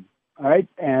golden. All right,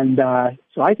 and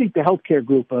so I think the healthcare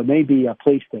group may be a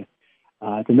place to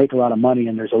make a lot of money.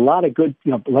 And there's a lot of good,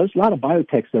 there's a lot of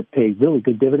biotechs that pay really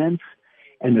good dividends.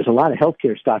 And there's a lot of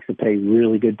healthcare stocks that pay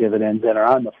really good dividends that are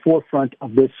on the forefront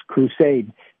of this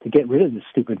crusade to get rid of this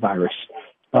stupid virus.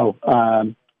 So,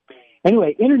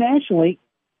 anyway, internationally,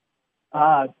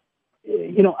 I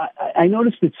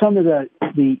noticed that some of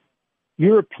the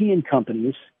European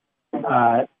companies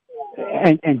and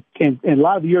a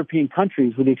lot of the European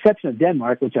countries, with the exception of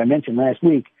Denmark, which I mentioned last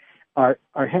week, are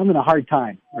having a hard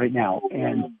time right now.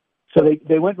 And so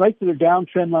they went right to their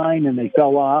downtrend line and they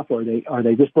fell off, or they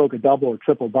just broke a double or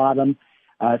triple bottom.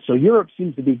 So Europe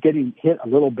seems to be getting hit a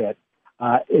little bit.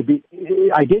 I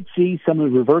did see some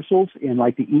of the reversals in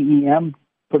like the EEM,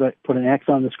 put an X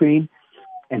on the screen,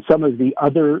 and some of the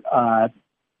other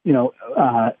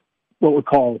what we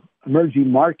call emerging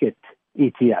market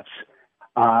ETFs.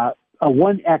 A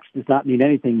 1X does not mean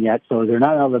anything yet, so they're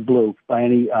not out of the blue by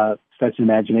any stretch of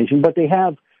imagination, but they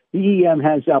have. The EM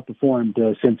has outperformed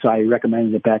since I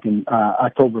recommended it back in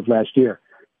October of last year.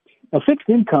 Now, fixed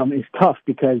income is tough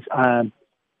because, on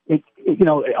an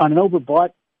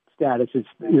overbought status, it's,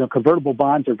 convertible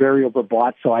bonds are very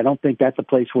overbought, so I don't think that's a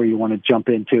place where you want to jump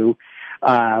into.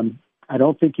 I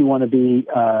don't think you want to be,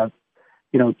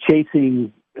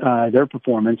 chasing their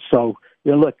performance. So,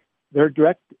 look, they're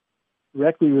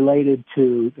directly related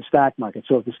to the stock market.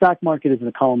 So if the stock market is in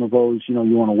a column of O's, you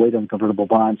want to wait on convertible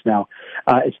bonds. Now,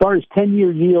 as far as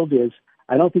 10-year yield is,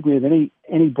 I don't think we have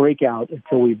any breakout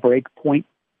until we break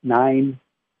 0.97.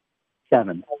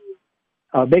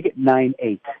 Make it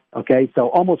 9.8. Okay, so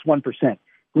almost 1%. If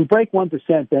we break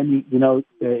 1%, then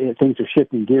things are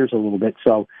shifting gears a little bit.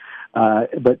 So,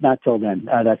 but not till then.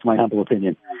 That's my humble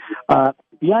opinion.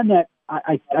 Beyond that,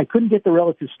 I couldn't get the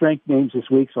relative strength names this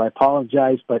week, so I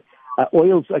apologize. But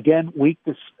oil's again weak.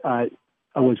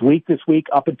 Was weak this week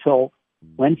up until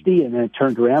Wednesday, and then it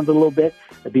turned around a little bit.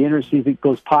 It'd be interesting if it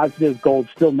goes positive.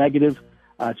 Gold's still negative.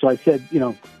 So I said,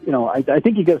 I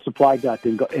think you get a supply glut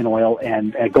in oil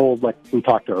and gold, like we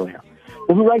talked earlier.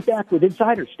 We'll be right back with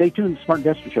Insiders. Stay tuned to the Smart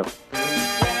Investor Show.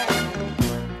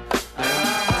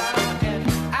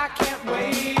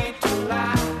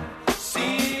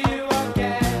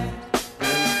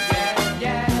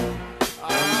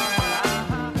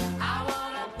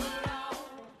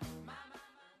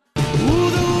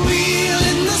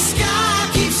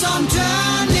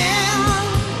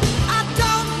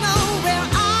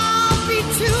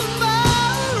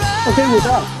 Okay, we're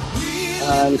back.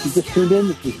 If you just tuned in,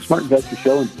 this is the Smart Investor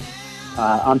Show, and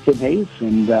I'm Tim Hayes,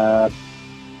 and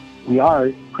we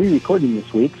are pre-recording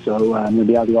this week, so I'm going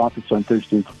to be out of the office on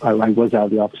Thursday. I was out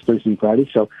of the office Thursday and Friday,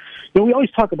 so we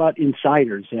always talk about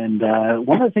insiders, and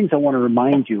one of the things I want to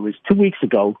remind you is 2 weeks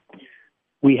ago,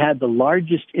 we had the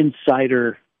largest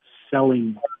insider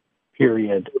selling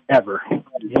period ever.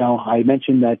 I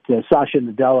mentioned that Satya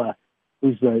Nadella,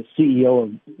 who's the CEO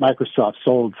of Microsoft,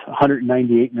 sold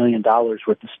 $198 million worth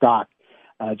of stock.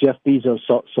 Jeff Bezos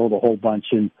sold a whole bunch.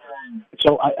 And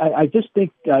so I just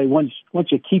think I want you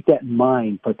to keep that in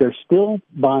mind, but they're still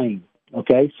buying,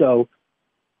 okay? So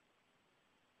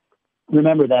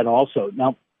remember that also.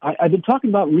 Now, I've been talking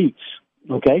about REITs,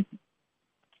 okay?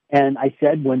 And I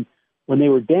said when they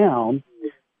were down,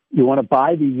 you want to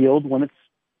buy the yield when it's,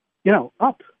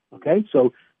 up, okay?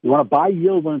 So you want to buy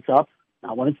yield when it's up,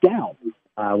 not when it's down,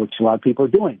 which a lot of people are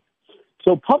doing.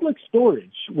 So Public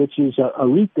Storage, which is a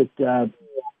REIT that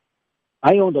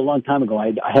I owned a long time ago.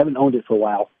 I haven't owned it for a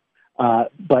while.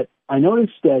 But I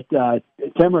noticed that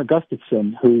Tamara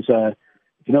Gustafson, who's, if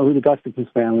you know who the Gustafson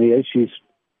family is, she's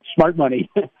smart money.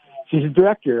 She's a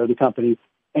director of the company,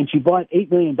 and she bought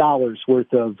 $8 million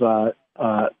worth of the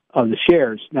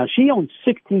shares. Now, she owns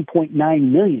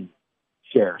 16.9 million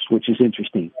shares, which is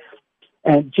interesting.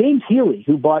 And James Healy,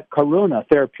 who bought Corona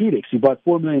Therapeutics, he bought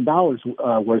 $4 million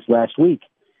worth last week,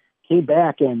 came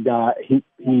back and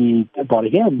he bought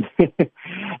again.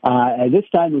 And this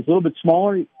time it was a little bit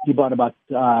smaller. He bought about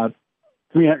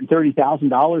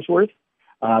 $330,000 worth.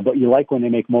 But you like when they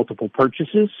make multiple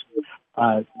purchases,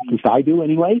 at least I do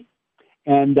anyway.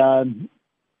 And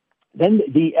then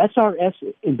the SRS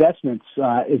Investments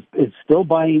is still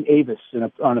buying Avis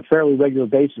on a fairly regular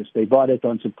basis. They bought it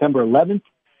on September 11th,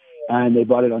 and they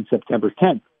bought it on September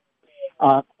 10th.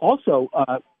 Also,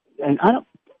 and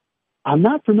I'm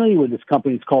not familiar with this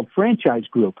company. It's called Franchise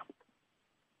Group.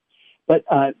 But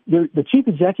the chief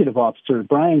executive officer,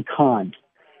 Brian Kahn,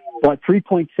 bought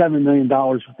 $3.7 million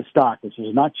worth of stock, which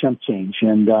is not chump change,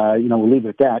 and, we'll leave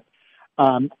it at that.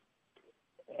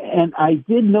 And I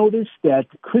did notice that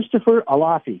Christopher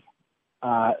Alafi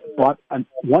bought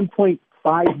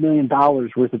 $1.5 million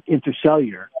worth of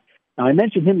Intercellular. Now, I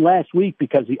mentioned him last week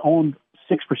because he owned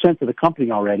 6% of the company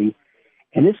already,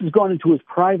 and this has gone into his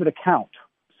private account.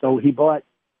 So he bought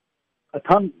a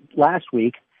ton last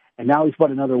week, and now he's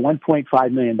bought another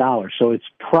 $1.5 million. So it's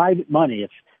private money.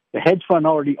 The hedge fund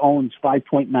already owns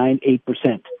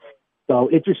 5.98%. So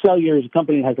Intercellular is a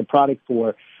company that has a product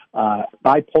for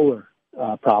bipolar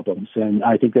problems, and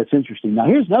I think that's interesting. Now,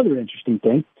 here's another interesting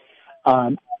thing.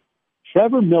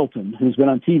 Trevor Milton, who's been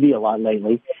on TV a lot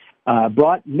lately,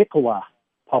 brought Nikola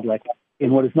public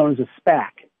in what is known as a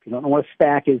SPAC. If you don't know what a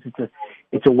SPAC is,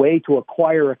 it's a way to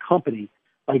acquire a company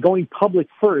by going public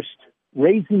first,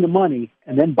 raising the money,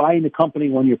 and then buying the company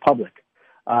when you're public.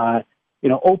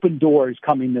 Open Door is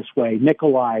coming this way.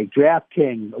 Nikolai,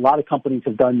 DraftKings, a lot of companies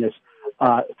have done this.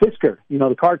 Fisker,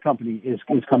 the car company, is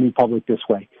coming public this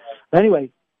way. But anyway,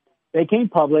 they came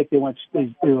public. They were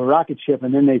a rocket ship,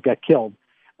 and then they got killed.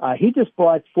 He just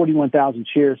bought 41,000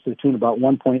 shares to the tune of about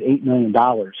 $1.8 million,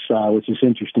 which is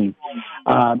interesting.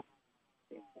 And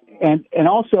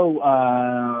also,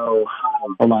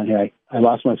 hold on here, I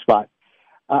lost my spot.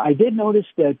 I did notice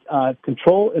that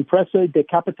Control Empresa de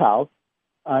Capital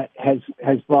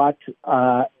has bought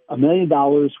 $1 million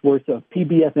worth of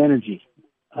PBF Energy,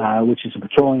 which is a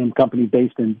petroleum company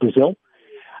based in Brazil.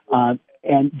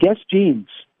 And Guess Jeans,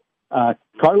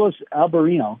 Carlos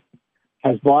Albarino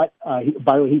has bought,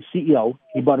 by the way, he's CEO,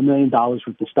 he bought $1 million worth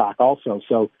of stock also.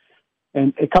 So,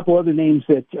 and a couple other names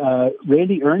that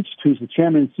Randy Ernst, who's the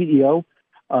chairman and CEO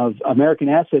of American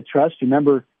Asset Trust. You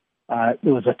remember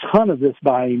there was a ton of this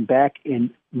buying back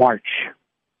in March.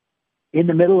 In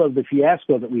the middle of the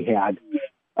fiasco that we had,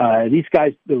 these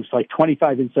guys, there was like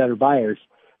 25 insider buyers.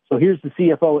 So here's the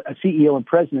CEO and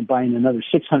president buying another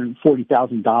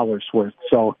 $640,000 worth.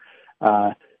 So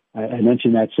I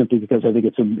mention that simply because I think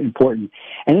it's important.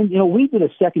 And then, we did a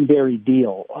secondary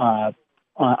deal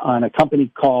on a company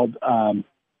called,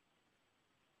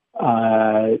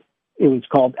 it was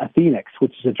called Athenex,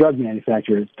 which is a drug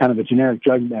manufacturer. It's kind of a generic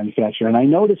drug manufacturer. And I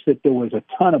noticed that there was a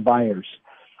ton of buyers.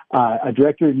 A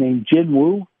director named Jin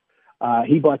Wu,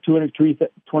 he bought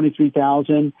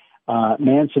 $223,000.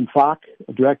 Manson Fock,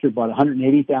 a director, bought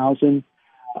 $180,000.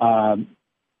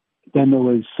 Then there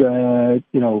was,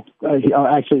 he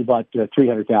actually bought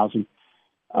 $300,000.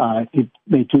 He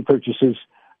made two purchases.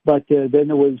 But then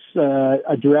there was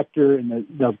a director and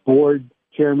the board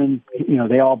chairman.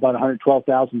 They all bought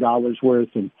 $112,000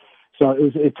 worth, and so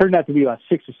it turned out to be about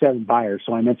 6 or 7 buyers.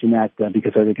 So I mentioned that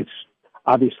because I think it's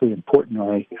obviously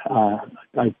important.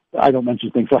 I don't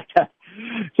mention things like that.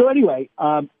 So anyway,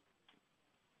 I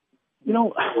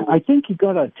think you've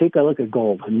got to take a look at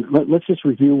gold, and let's just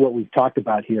review what we've talked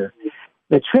about here.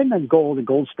 the trend on gold and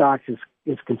gold stocks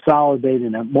is consolidated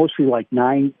in a mostly like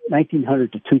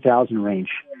 1900 to 2000 range.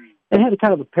 It had a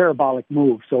kind of a parabolic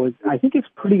move, so I think it's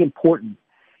pretty important.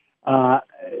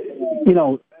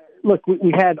 Look,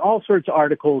 we had all sorts of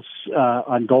articles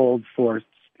on gold for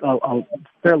a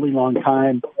fairly long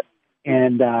time,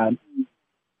 and now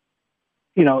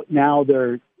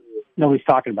nobody's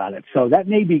talking about it. So that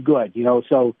may be good,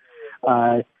 So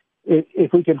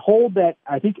if we can hold that,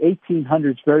 I think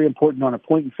 1800 is very important on a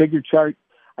point and figure chart.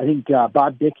 I think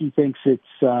Bob Dickey thinks it's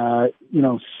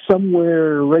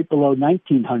somewhere right below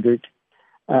 1900.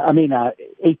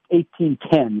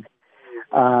 1810.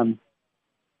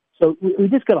 So we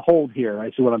just got to hold here,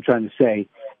 is what I'm trying to say.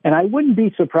 And I wouldn't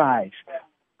be surprised.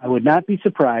 I would not be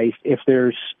surprised if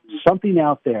there's something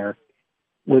out there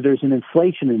where there's an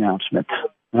inflation announcement.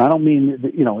 And I don't mean,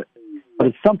 but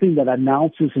it's something that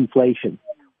announces inflation,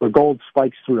 where gold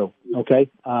spikes through, okay?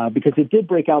 Because it did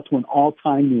break out to an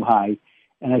all-time new high,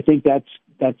 and I think that's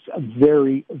a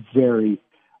very, very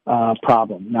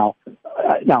problem. Now,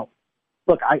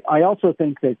 look, I also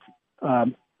think that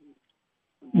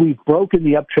we've broken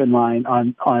the uptrend line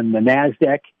on the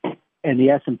NASDAQ and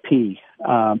the S&P.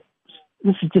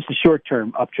 This is just a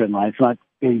short-term uptrend line. It's not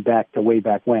getting back to way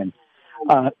back when.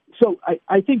 So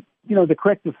I think, the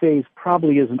corrective phase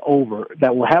probably isn't over,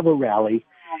 that we'll have a rally,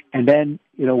 and then,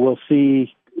 we'll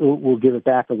see, we'll give it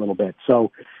back a little bit.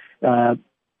 So,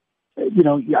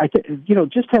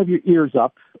 just have your ears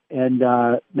up and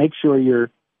make sure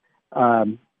you're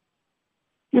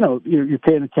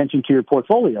paying attention to your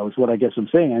portfolio is what I guess I'm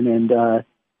saying. And,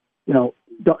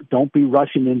 don't be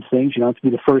rushing into things. You don't have to be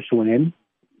the first one in,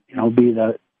 be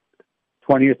the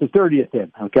 20th or 30th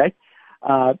in. Okay.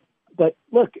 But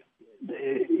look,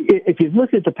 if you've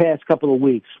looked at the past couple of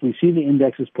weeks, we've seen the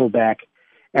indexes pull back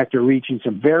after reaching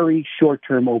some very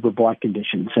short-term overbought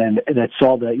conditions. And that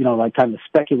saw the, like kind of the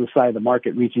speculative side of the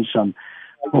market reaching some,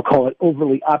 we'll call it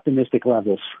overly optimistic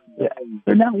levels.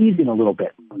 They're now easing a little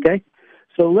bit. Okay.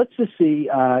 So let's just see.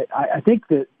 I think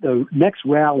that the next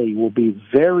rally will be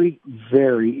very,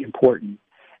 very important,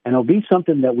 and it'll be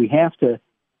something that we have to,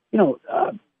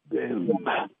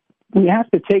 we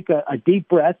have to take a deep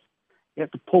breath. You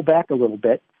have to pull back a little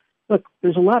bit. Look,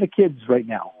 there's a lot of kids right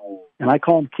now, and I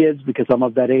call them kids because I'm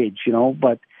of that age,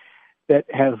 but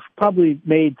that have probably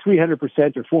made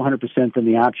 300% or 400% from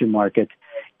the option market,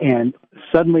 and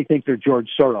suddenly think they're George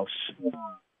Soros.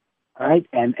 All right,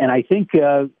 and I think.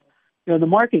 The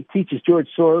market teaches George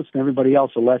Soros and everybody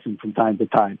else a lesson from time to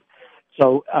time.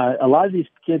 So a lot of these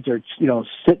kids are,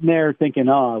 sitting there thinking,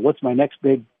 "Oh, what's my next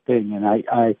big thing?" And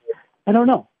I don't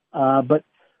know. But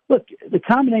look, the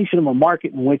combination of a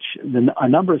market in which a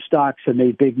number of stocks have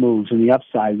made big moves in the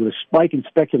upside, with a spike in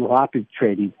speculative option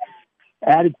trading,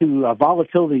 added to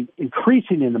volatility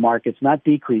increasing in the markets, not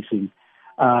decreasing.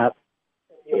 And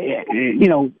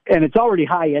it's already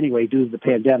high anyway due to the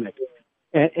pandemic.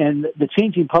 And the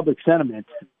changing public sentiment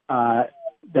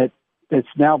that's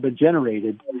now been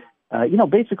generated,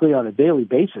 basically on a daily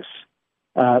basis,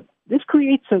 this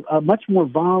creates a much more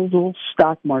volatile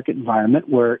stock market environment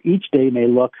where each day may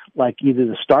look like either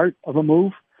the start of a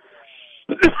move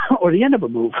or the end of a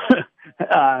move,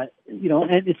 and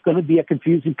it's going to be a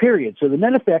confusing period. So the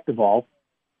net effect of all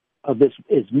of this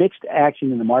is mixed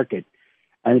action in the market.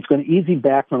 And it's going to ease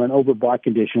back from an overbought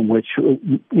condition, which,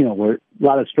 where a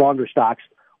lot of stronger stocks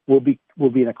will be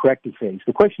in a corrective phase.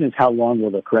 The question is, how long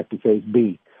will the corrective phase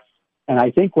be? And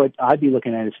I think what I'd be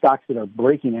looking at is stocks that are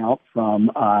breaking out from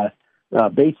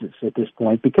basis at this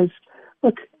point, because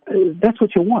look, that's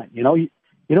what you want. You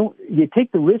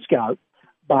take the risk out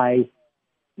by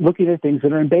looking at things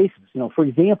that are in basis. For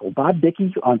example, Bob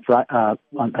Dickey on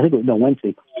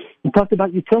Wednesday, he talked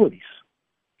about utilities.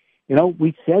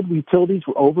 We said utilities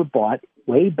were overbought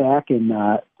way back in,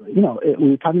 we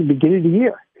were talking at the beginning of the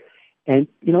year. And,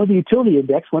 the utility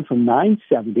index went from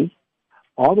 970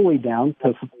 all the way down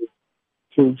to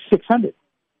 600.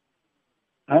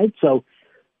 All right. So,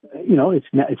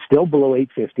 it's still below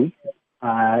 850.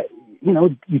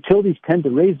 Utilities tend to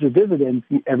raise their dividends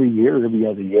every year or every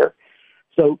other year.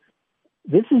 So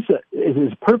this is a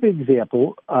perfect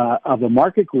example of a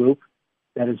market group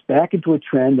that is back into a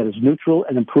trend that is neutral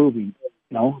and improving.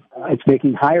 It's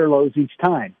making higher lows each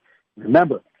time.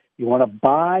 Remember, you want to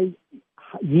buy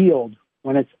yield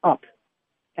when it's up,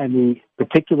 and the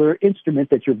particular instrument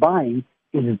that you're buying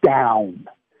is down.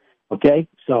 Okay?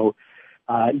 So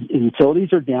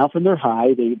utilities are down from their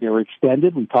high. They were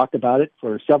extended. We talked about it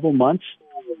for several months,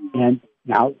 and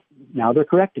now they're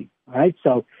correcting. All right?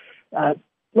 So,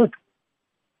 look,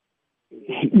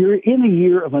 you're in a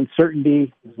year of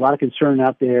uncertainty. There's a lot of concern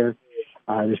out there.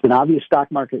 There's been obvious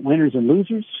stock market winners and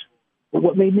losers. But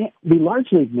what may be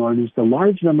largely ignored is the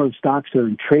large number of stocks that are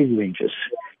in trading ranges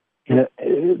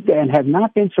and have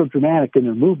not been so dramatic in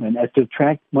their movement as to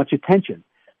attract much attention.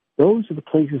 Those are the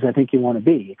places I think you want to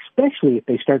be, especially if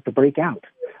they start to break out,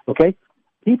 okay?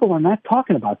 People are not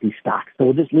talking about these stocks, so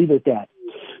we'll just leave it at that.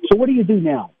 So what do you do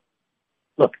now?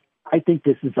 Look, I think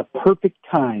this is a perfect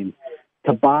time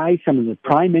to buy some of the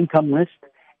prime income list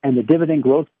and the dividend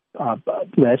growth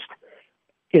list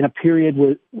in a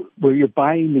period where you're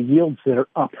buying the yields that are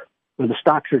up, where the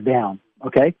stocks are down,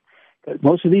 okay?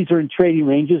 Most of these are in trading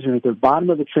ranges or at the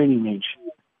bottom of the trading range.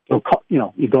 So,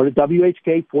 you go to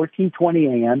WHK 1420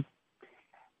 AM,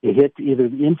 you hit either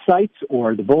the insights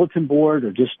or the bulletin board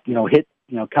or just, hit,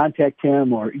 contact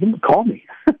him or even call me.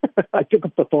 I pick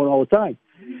up the phone all the time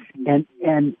and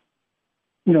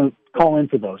call in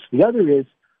for those. The other is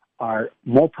our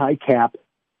multi-cap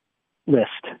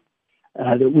list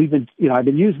that we've been, I've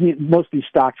been using most of these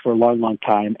stocks for a long, long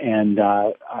time, and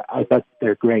I thought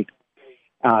they're great.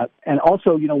 And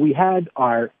also, we had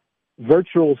our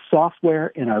virtual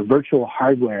software and our virtual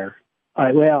hardware.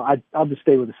 I'll just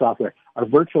stay with the software. Our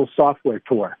virtual software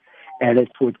tour, and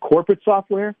it's with corporate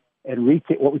software and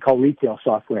retail, what we call retail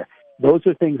software. Those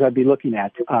are things I'd be looking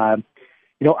at. I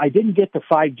didn't get to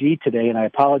 5G today, and I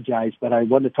apologize, but I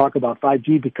wanted to talk about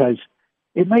 5G because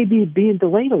it may be being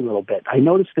delayed a little bit. I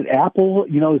noticed that Apple,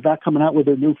 is not coming out with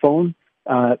their new phone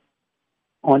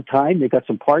on time. They got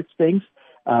some parts things.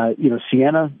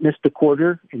 Ciena missed a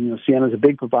quarter, and, Ciena's a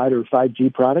big provider of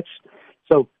 5G products.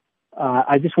 So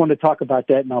I just wanted to talk about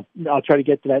that, and I'll try to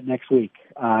get to that next week.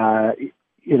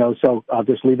 So I'll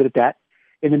just leave it at that.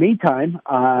 In the meantime,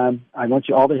 I want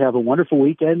you all to have a wonderful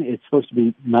weekend. It's supposed to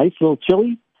be nice, a little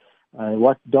chilly. I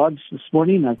walked the dogs this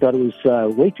morning, and I thought it was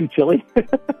way too chilly.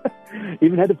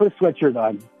 Even had to put a sweatshirt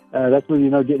on. That's when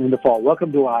getting into fall.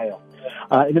 Welcome to Ohio.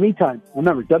 In the meantime,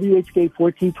 remember, WHK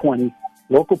 1420,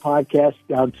 local podcast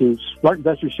down to Smart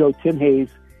Investor Show, Tim Hayes.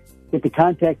 Get to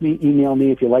contact me, email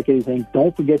me if you like anything.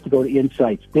 Don't forget to go to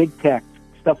Insights, Big Tech,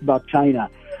 stuff about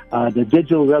China, the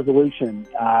digital revolution,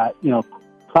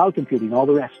 cloud computing, all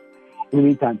the rest. In the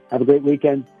meantime, have a great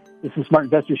weekend. This is Smart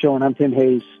Investor Show, and I'm Tim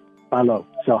Hayes. Buy low,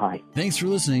 sell high. Thanks for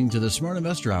listening to the Smart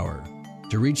Investor Hour.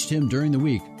 To reach Tim during the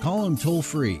week, call him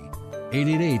toll-free,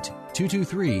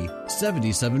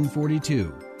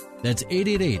 888-223-7742. That's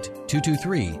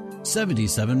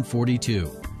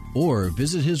 888-223-7742. Or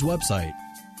visit his website,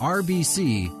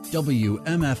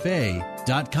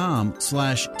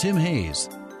 rbcwmfa.com/Tim Hayes.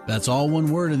 That's all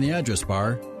one word in the address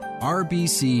bar,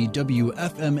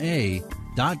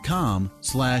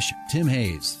 rbcwfma.com/Tim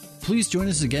Hayes. Please join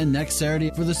us again next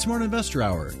Saturday for the Smart Investor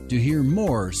Hour to hear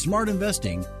more smart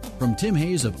investing from Tim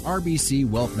Hayes of RBC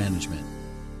Wealth Management.